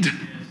saved.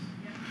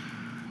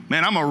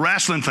 Man, I'm a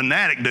wrestling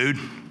fanatic, dude.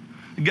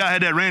 The guy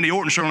had that Randy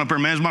Orton shirt on up there,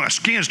 man. My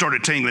skin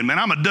started tingling, man.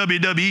 I'm a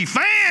WWE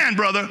fan,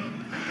 brother.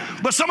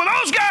 But some of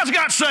those guys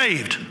got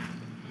saved.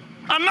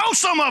 I know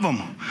some of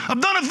them.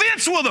 I've done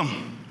events with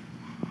them.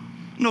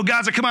 You know,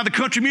 guys that come out of the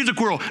country music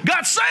world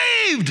got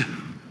saved.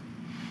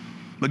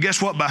 But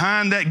guess what?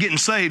 Behind that getting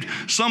saved,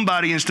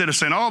 somebody, instead of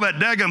saying, all that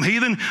daggum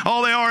heathen,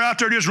 all they are out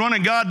there just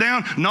running God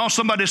down, no,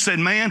 somebody said,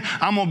 man,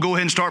 I'm going to go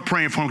ahead and start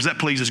praying for them because that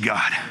pleases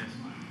God.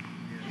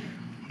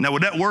 Now,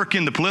 would that work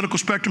in the political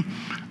spectrum?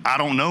 I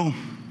don't know.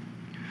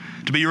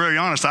 To be very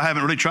honest, I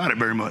haven't really tried it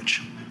very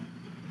much.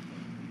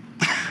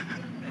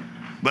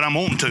 But I'm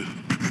wanting to.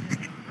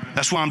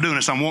 That's why I'm doing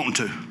this. I'm wanting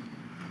to.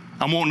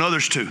 I'm wanting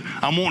others to.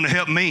 I'm wanting to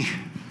help me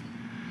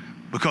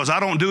because I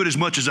don't do it as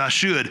much as I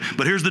should.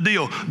 But here's the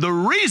deal. The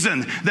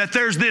reason that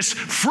there's this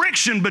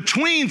friction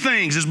between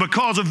things is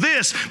because of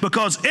this,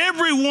 because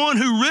everyone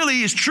who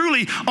really is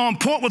truly on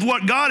point with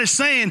what God is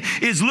saying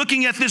is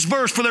looking at this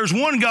verse, for there's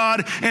one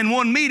God and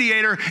one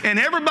mediator, and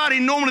everybody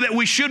normally that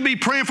we should be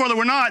praying for that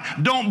we're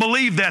not don't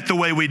believe that the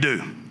way we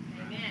do.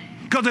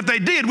 Because if they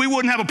did, we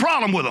wouldn't have a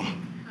problem with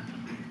them.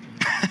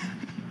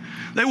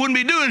 They wouldn't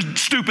be doing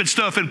stupid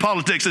stuff in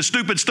politics and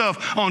stupid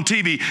stuff on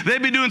TV.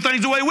 They'd be doing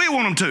things the way we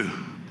want them to.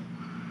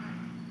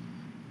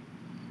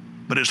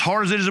 But as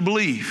hard as it is to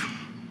believe,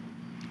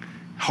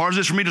 hard as it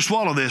is for me to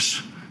swallow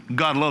this,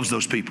 God loves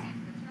those people.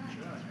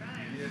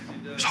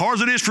 As hard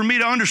as it is for me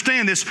to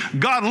understand this,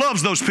 God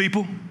loves those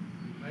people.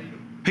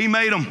 He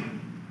made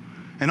them.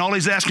 And all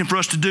he's asking for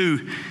us to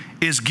do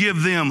is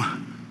give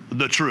them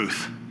the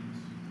truth.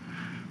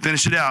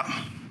 Finish it out.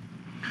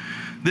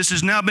 This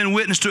has now been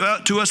witnessed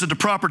to us at the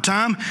proper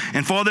time,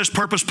 and for this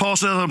purpose, Paul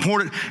says, I'm an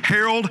important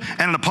herald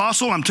and an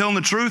apostle. I'm telling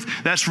the truth.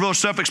 That's real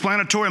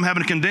self-explanatory. I'm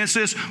having to condense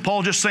this.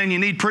 Paul just saying you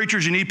need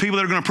preachers, you need people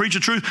that are going to preach the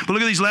truth. But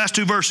look at these last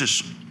 2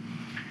 verses.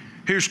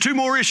 Here's 2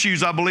 more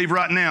issues, I believe,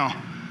 right now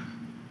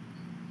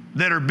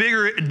that are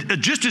bigger,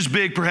 just as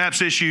big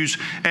perhaps issues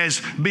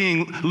as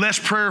being less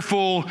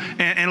prayerful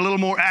and a little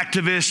more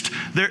activist.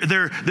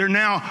 They're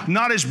now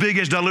not as big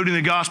as diluting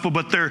the gospel,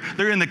 but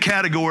they're in the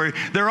category.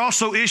 There are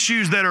also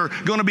issues that are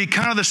going to be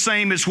kind of the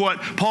same as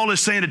what Paul is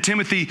saying to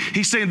Timothy.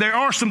 He's saying there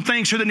are some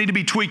things here that need to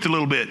be tweaked a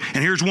little bit,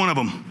 and here's one of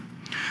them.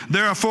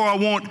 Therefore, I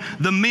want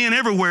the men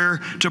everywhere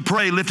to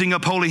pray, lifting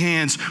up holy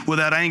hands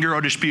without anger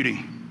or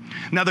disputing.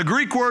 Now, the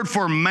Greek word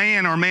for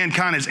man or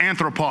mankind is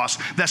anthropos.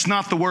 That's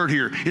not the word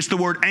here. It's the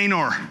word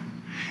anor,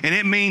 and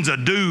it means a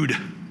dude.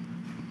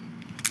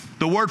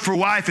 The word for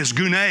wife is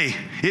gune.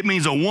 It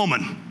means a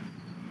woman.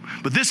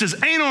 But this is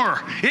anor.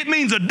 It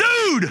means a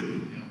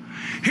dude.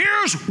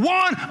 Here's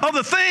one of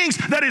the things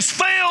that has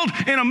failed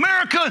in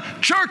America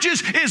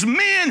churches is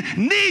men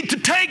need to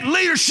take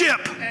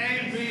leadership.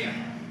 Amen.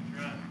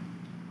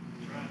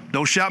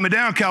 Don't shout me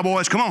down,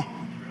 cowboys. Come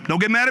on. Don't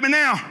get mad at me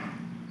now.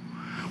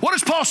 What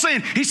is Paul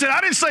saying? He said,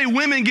 I didn't say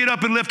women get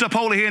up and lift up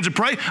holy hands and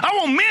pray. I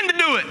want men to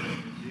do it.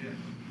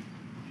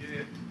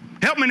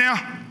 Help me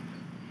now.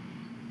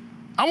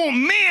 I want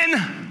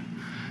men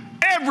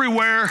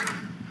everywhere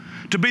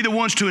to be the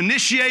ones to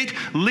initiate,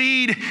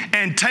 lead,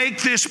 and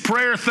take this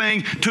prayer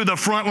thing to the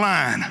front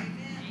line.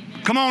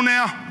 Amen. Come on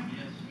now.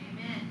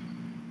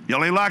 Amen.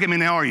 Y'all ain't liking me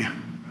now, are you?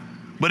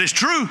 But it's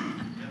true.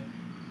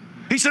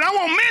 He said, I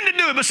want men to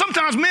do it, but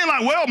sometimes men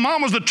like, well,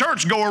 mama's the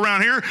church goer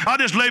around here. I'll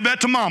just leave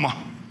that to mama.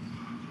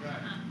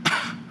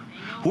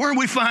 Where do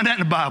we find that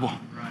in the Bible?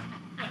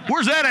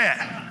 Where's that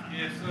at?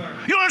 Yes, sir.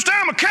 You don't understand?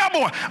 I'm a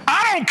cowboy.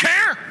 I don't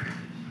care.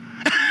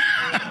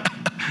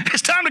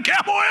 It's time to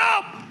cowboy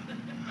up.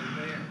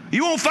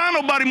 You won't find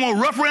nobody more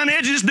rough around the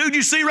edges. This dude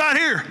you see right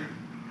here.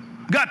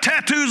 Got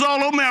tattoos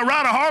all over me. I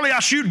ride a Harley. I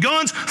shoot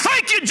guns.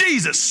 Thank you,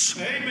 Jesus.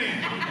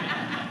 Amen.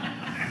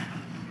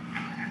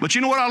 But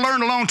you know what I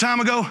learned a long time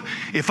ago?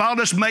 If I'll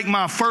just make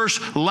my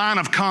first line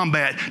of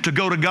combat to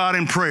go to God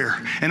in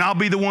prayer, and I'll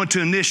be the one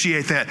to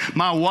initiate that,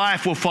 my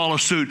wife will follow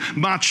suit.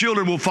 My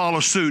children will follow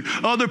suit.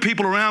 Other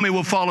people around me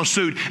will follow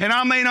suit. And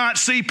I may not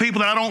see people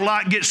that I don't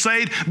like get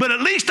saved, but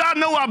at least I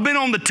know I've been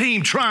on the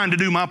team trying to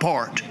do my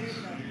part.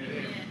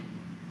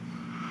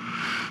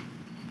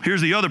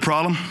 Here's the other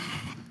problem.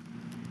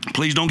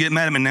 Please don't get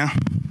mad at me now.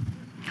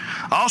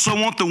 I also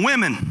want the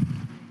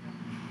women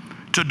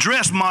to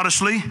dress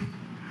modestly,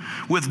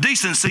 with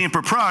decency and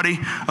propriety,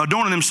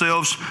 adorning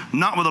themselves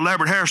not with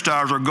elaborate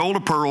hairstyles or gold or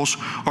pearls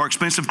or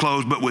expensive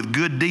clothes, but with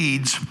good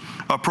deeds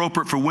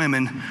appropriate for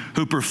women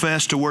who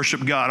profess to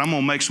worship God. I'm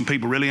going to make some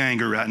people really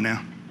angry right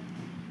now.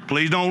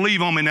 Please don't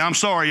leave on me now. I'm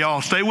sorry,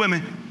 y'all. Stay with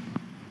me.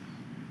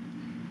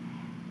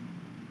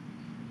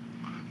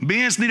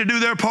 Men need to do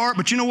their part,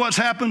 but you know what's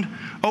happened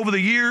over the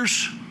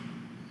years?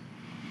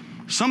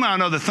 Somehow or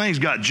another, things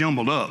got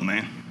jumbled up,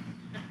 man.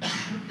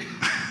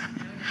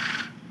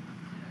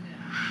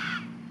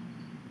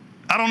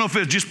 I don't know if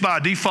it's just by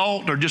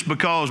default or just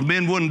because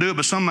men wouldn't do it,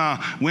 but somehow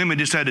women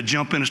just had to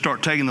jump in and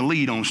start taking the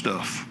lead on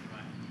stuff.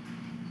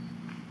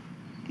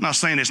 I'm not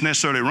saying it's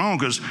necessarily wrong,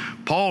 because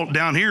Paul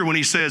down here, when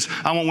he says,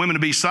 I want women to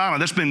be silent,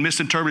 that's been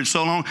misinterpreted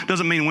so long.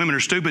 Doesn't mean women are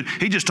stupid.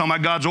 He's just talking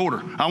about God's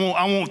order. I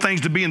want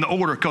things to be in the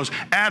order, because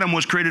Adam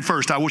was created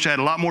first. I wish I had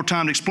a lot more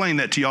time to explain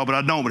that to y'all, but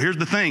I don't. But here's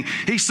the thing.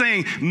 He's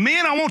saying,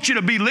 men, I want you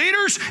to be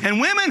leaders, and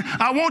women,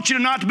 I want you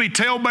to not to be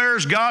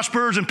talebearers,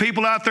 gossipers, and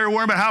people out there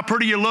worrying about how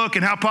pretty you look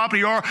and how popular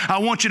you are. I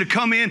want you to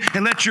come in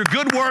and let your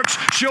good works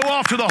show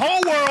off to the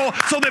whole world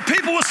so that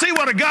people will see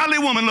what a godly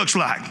woman looks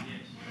like.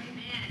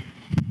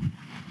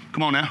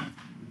 Come on now.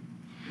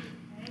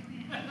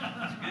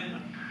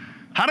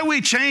 How do we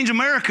change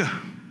America?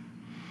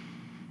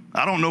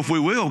 I don't know if we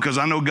will, because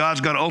I know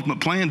God's got an ultimate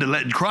plan to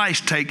let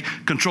Christ take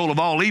control of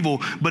all evil.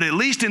 But at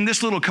least in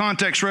this little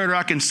context right here,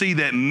 I can see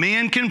that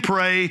men can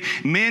pray,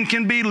 men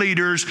can be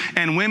leaders,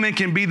 and women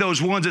can be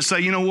those ones that say,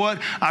 you know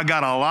what? I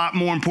got a lot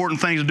more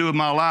important things to do with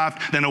my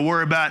life than to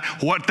worry about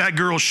what that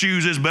girl's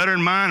shoes is better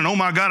than mine. And oh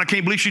my God, I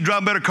can't believe she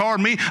drives a better car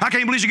than me. I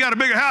can't believe she got a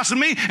bigger house than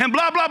me. And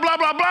blah, blah, blah,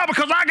 blah, blah,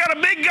 because I got a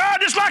big God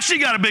just like she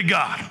got a big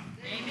God.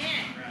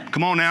 Amen.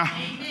 Come on now.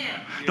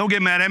 Amen. Don't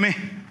get mad at me.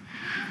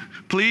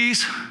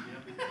 Please.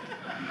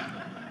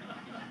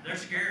 They're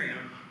scary.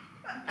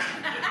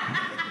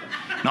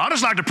 No, I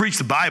just like to preach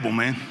the Bible,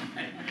 man.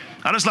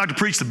 I just like to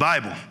preach the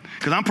Bible,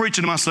 because I'm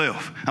preaching to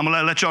myself. I'm going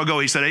to let y'all go.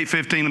 He said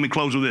 8:15. Let me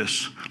close with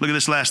this. Look at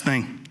this last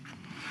thing.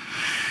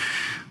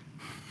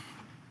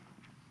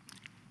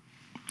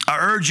 I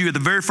urge you, at the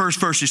very first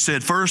verse, he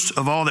said, first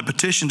of all, that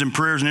petitions and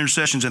prayers and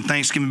intercessions and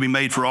thanksgiving be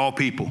made for all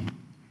people.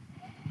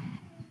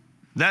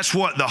 That's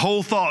what the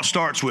whole thought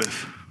starts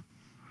with.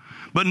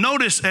 But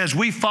notice, as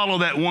we follow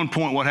that one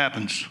point, what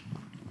happens?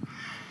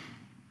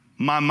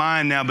 My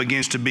mind now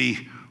begins to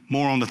be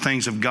more on the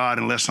things of God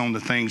and less on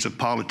the things of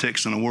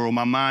politics in the world.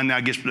 My mind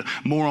now gets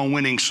more on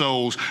winning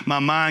souls. My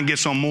mind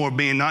gets on more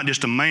being not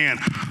just a man.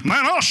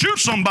 Man, I'll shoot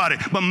somebody.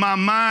 But my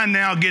mind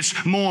now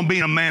gets more on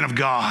being a man of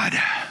God,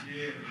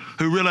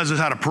 who realizes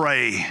how to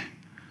pray,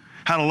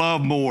 how to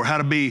love more, how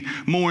to be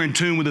more in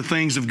tune with the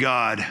things of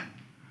God.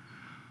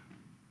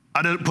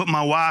 I don't put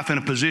my wife in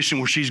a position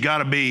where she's got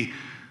to be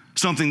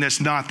something that's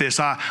not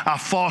this. I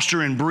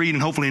foster and breed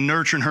and hopefully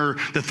nurture in her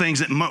the things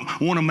that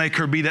want to make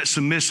her be that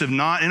submissive,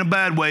 not in a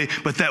bad way,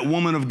 but that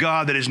woman of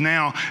God that is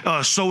now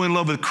so in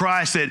love with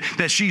Christ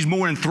that she's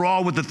more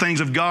enthralled with the things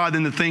of God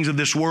than the things of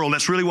this world.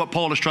 That's really what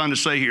Paul is trying to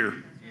say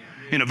here.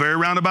 In a very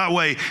roundabout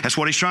way, that's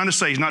what he's trying to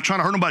say. He's not trying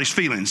to hurt nobody's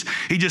feelings.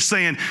 He's just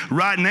saying,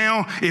 right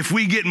now, if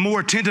we get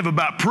more attentive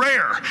about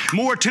prayer,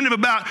 more attentive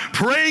about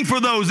praying for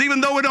those,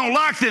 even though we don't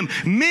like them,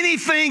 many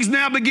things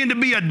now begin to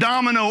be a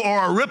domino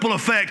or a ripple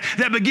effect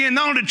that begin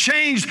not only to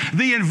change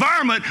the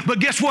environment, but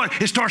guess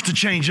what? It starts to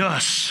change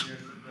us.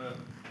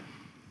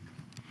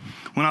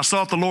 When I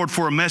sought the Lord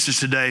for a message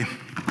today,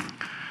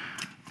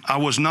 I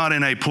was not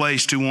in a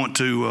place to want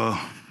to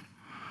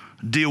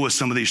deal with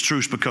some of these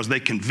truths because they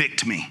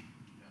convict me.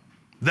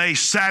 They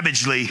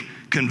savagely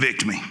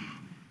convict me.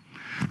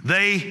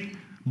 They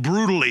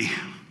brutally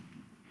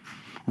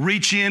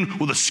reach in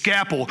with a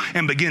scalpel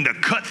and begin to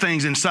cut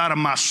things inside of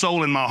my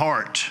soul and my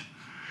heart.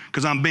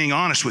 Because I'm being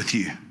honest with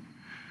you.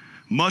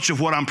 Much of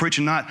what I'm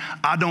preaching tonight,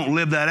 I don't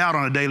live that out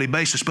on a daily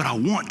basis, but I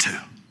want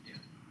to.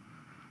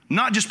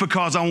 Not just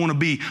because I want to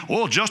be,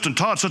 oh, Justin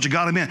Todd's such a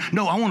godly man.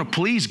 No, I want to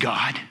please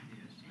God.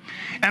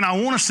 And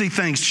I want to see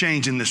things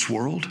change in this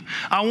world.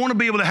 I want to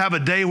be able to have a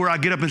day where I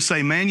get up and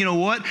say, man, you know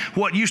what?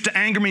 What used to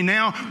anger me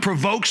now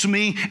provokes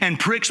me and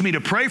pricks me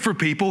to pray for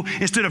people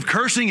instead of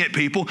cursing at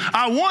people.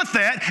 I want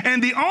that.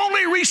 And the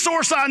only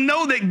resource I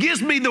know that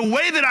gives me the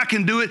way that I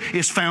can do it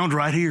is found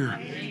right here.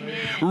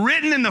 Amen.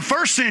 Written in the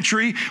first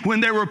century when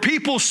there were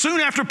people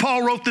soon after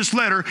Paul wrote this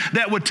letter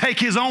that would take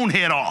his own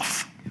head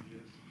off.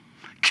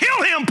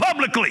 Kill him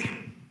publicly.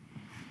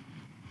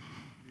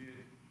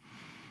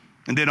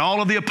 And then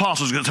all of the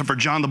apostles, except for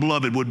John the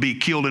Beloved, would be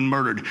killed and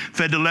murdered,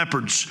 fed to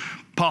leopards.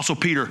 Apostle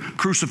Peter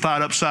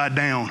crucified upside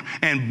down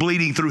and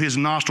bleeding through his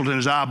nostrils and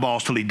his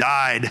eyeballs till he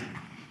died.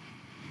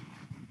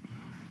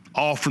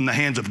 All from the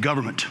hands of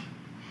government.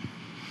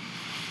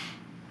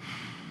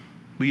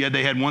 But yet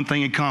they had one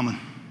thing in common.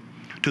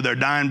 To their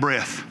dying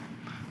breath,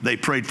 they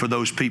prayed for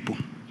those people.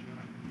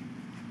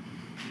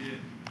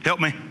 Help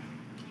me.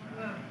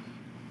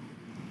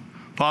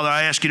 Father,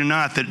 I ask you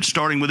tonight that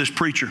starting with this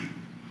preacher,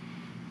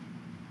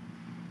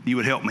 you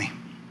would help me.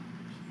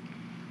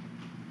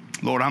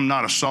 Lord, I'm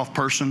not a soft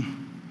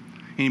person.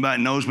 Anybody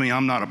that knows me,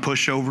 I'm not a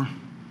pushover.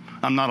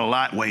 I'm not a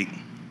lightweight.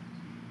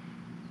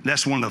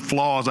 That's one of the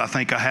flaws I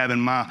think I have in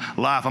my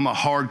life. I'm a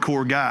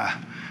hardcore guy.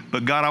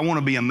 But God, I want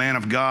to be a man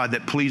of God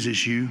that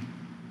pleases you.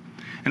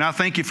 And I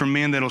thank you for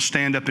men that'll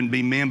stand up and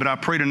be men. But I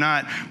pray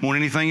tonight, more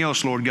than anything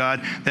else, Lord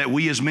God, that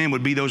we as men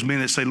would be those men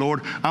that say,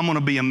 Lord, I'm going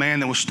to be a man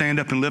that will stand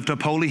up and lift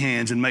up holy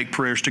hands and make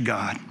prayers to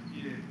God.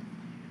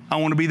 I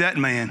want to be that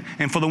man.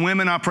 And for the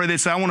women, I pray they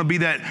say, I want to be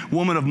that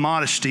woman of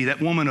modesty, that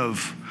woman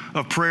of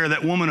prayer,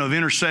 that woman of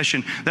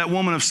intercession, that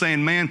woman of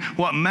saying, man,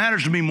 what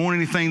matters to me more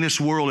than anything in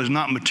this world is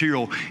not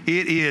material.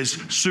 It is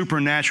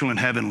supernatural and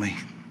heavenly.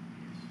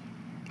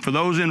 For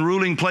those in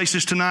ruling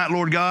places tonight,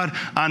 Lord God,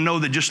 I know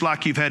that just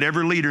like you've had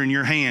every leader in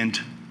your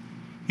hand,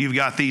 you've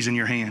got these in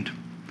your hand.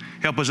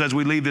 Help us as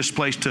we leave this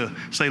place to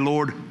say,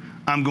 Lord,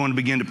 I'm going to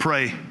begin to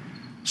pray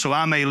so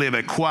I may live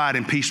a quiet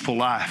and peaceful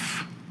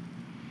life.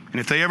 And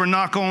if they ever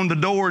knock on the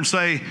door and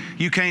say,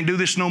 you can't do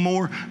this no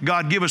more,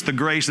 God, give us the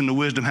grace and the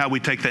wisdom how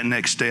we take that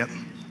next step.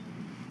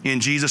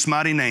 In Jesus'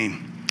 mighty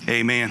name,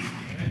 amen.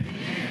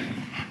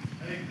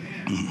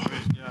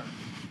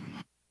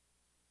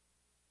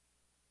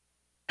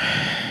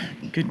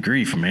 Good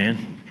grief,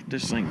 man. Get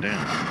this thing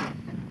down.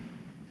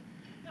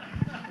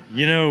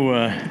 You know,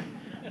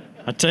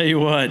 I tell you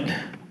what,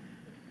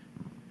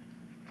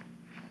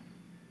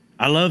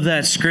 I love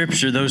that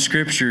scripture, those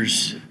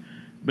scriptures,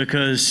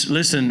 because,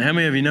 listen, how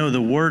many of you know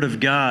the Word of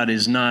God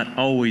is not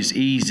always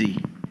easy?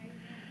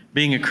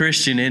 Being a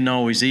Christian isn't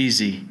always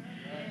easy.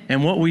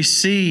 And what we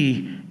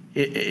see,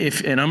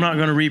 and I'm not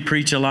going to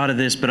re-preach a lot of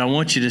this, but I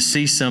want you to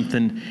see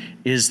something,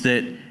 is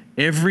that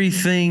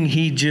everything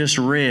he just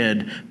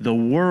read, the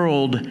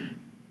world,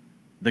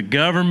 the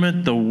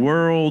government, the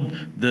world,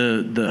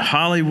 the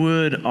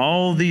Hollywood,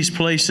 all these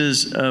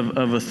places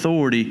of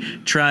authority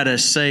try to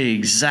say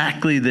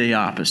exactly the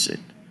opposite.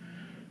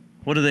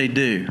 What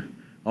do?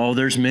 Oh,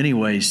 there's many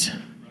ways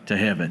to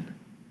heaven.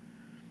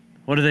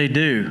 What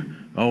do?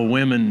 Oh,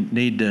 women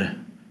need to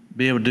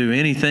be able to do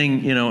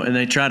anything, you know, and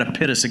they try to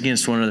pit us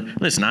against one another.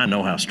 Listen, I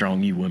know how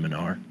strong you women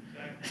are.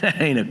 That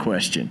ain't a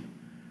question.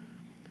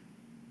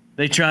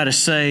 They try to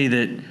say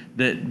that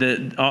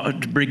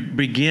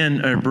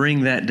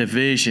bring that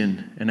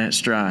division and that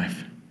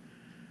strife.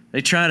 They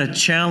try to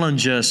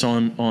challenge us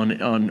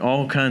on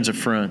all kinds of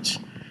fronts.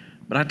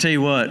 But I tell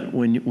you what,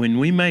 when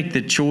we make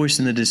the choice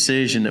and the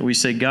decision that we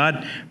say,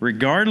 God,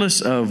 regardless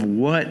of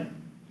what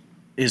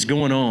is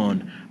going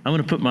on, I'm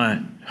going to put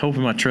my hope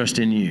and my trust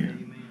in you.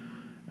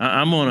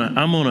 I'm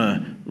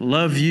gonna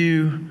love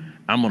you.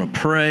 I'm gonna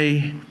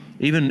pray.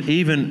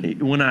 Even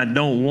when I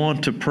don't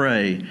want to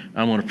pray,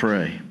 I'm gonna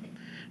pray.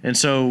 And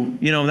so,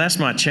 you know, that's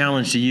my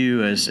challenge to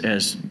you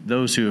as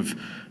those who have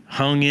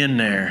hung in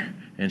there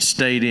and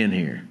stayed in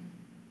here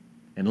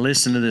and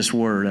listen to this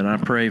word. And I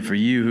pray for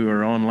you who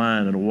are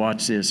online and will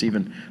watch this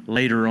even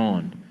later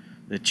on,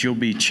 that you'll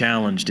be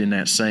challenged in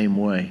that same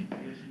way.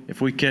 If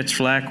we catch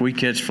flack, we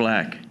catch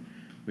flack.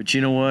 But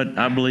you know what?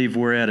 I believe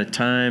we're at a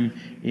time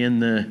in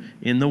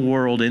the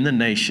world, in the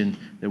nation,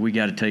 that we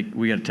got to take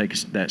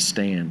that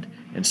stand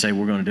and say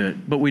we're going to do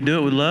it. But we do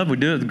it with love. We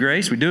do it with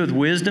grace. We do it with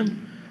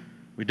wisdom.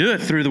 We do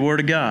it through the Word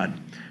of God.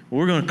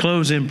 We're going to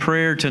close in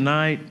prayer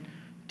tonight.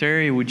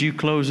 Terry, would you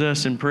close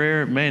us in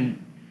prayer?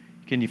 Man,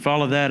 can you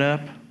follow that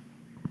up?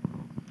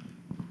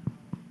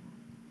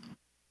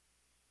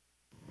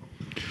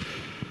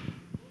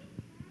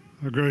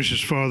 Our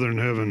gracious Father in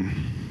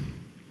heaven,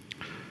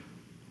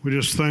 we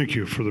just thank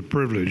you for the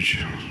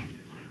privilege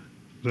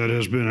that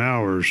has been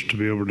ours to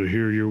be able to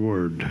hear your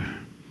word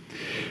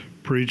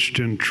preached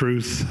in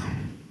truth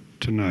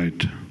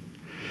tonight.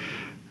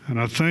 And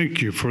I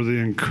thank you for the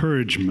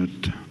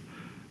encouragement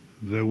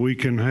that we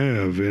can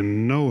have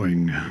in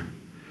knowing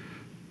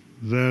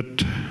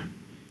that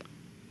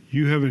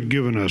you haven't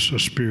given us a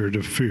spirit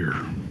of fear,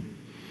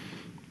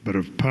 but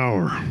of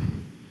power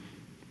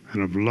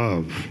and of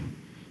love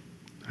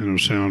and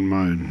of sound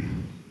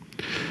mind.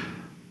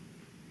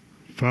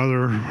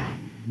 Father,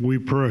 we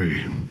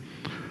pray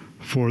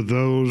for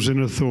those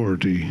in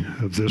authority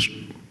of this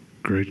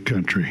great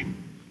country.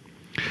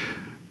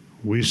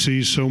 We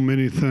see so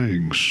many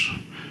things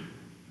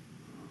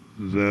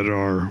that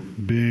are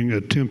being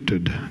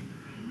attempted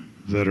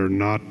that are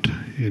not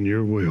in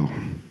your will.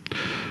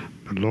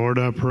 But Lord,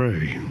 I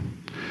pray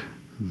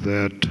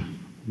that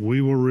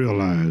we will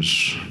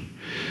realize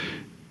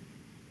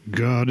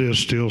God is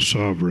still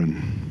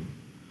sovereign.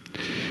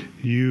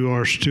 You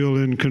are still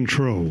in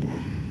control.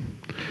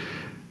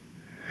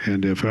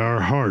 And if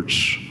our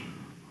hearts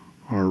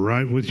are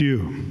right with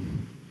you,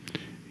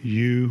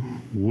 you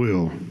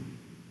will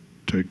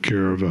take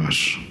care of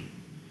us.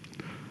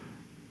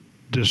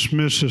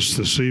 Dismiss us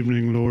this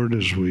evening, Lord,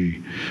 as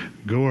we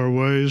go our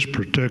ways.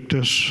 Protect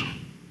us.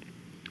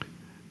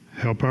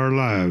 Help our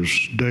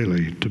lives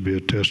daily to be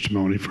a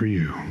testimony for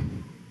you.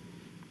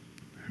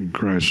 In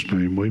Christ's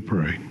name we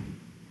pray.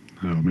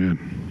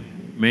 Amen.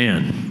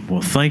 Man,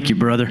 well, thank you,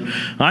 brother.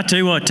 I tell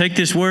you what, take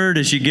this word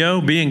as you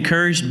go. Be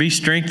encouraged, be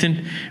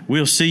strengthened.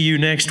 We'll see you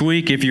next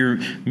week. If you're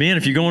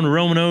going to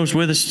Roman O's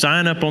with us,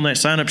 sign up on that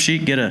sign-up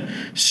sheet. Get a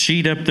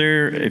sheet up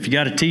there. If you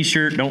got a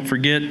T-shirt, don't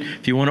forget.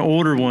 If you want to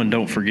order one,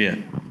 don't forget.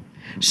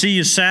 See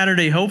you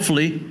Saturday,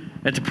 hopefully,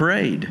 at the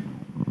parade.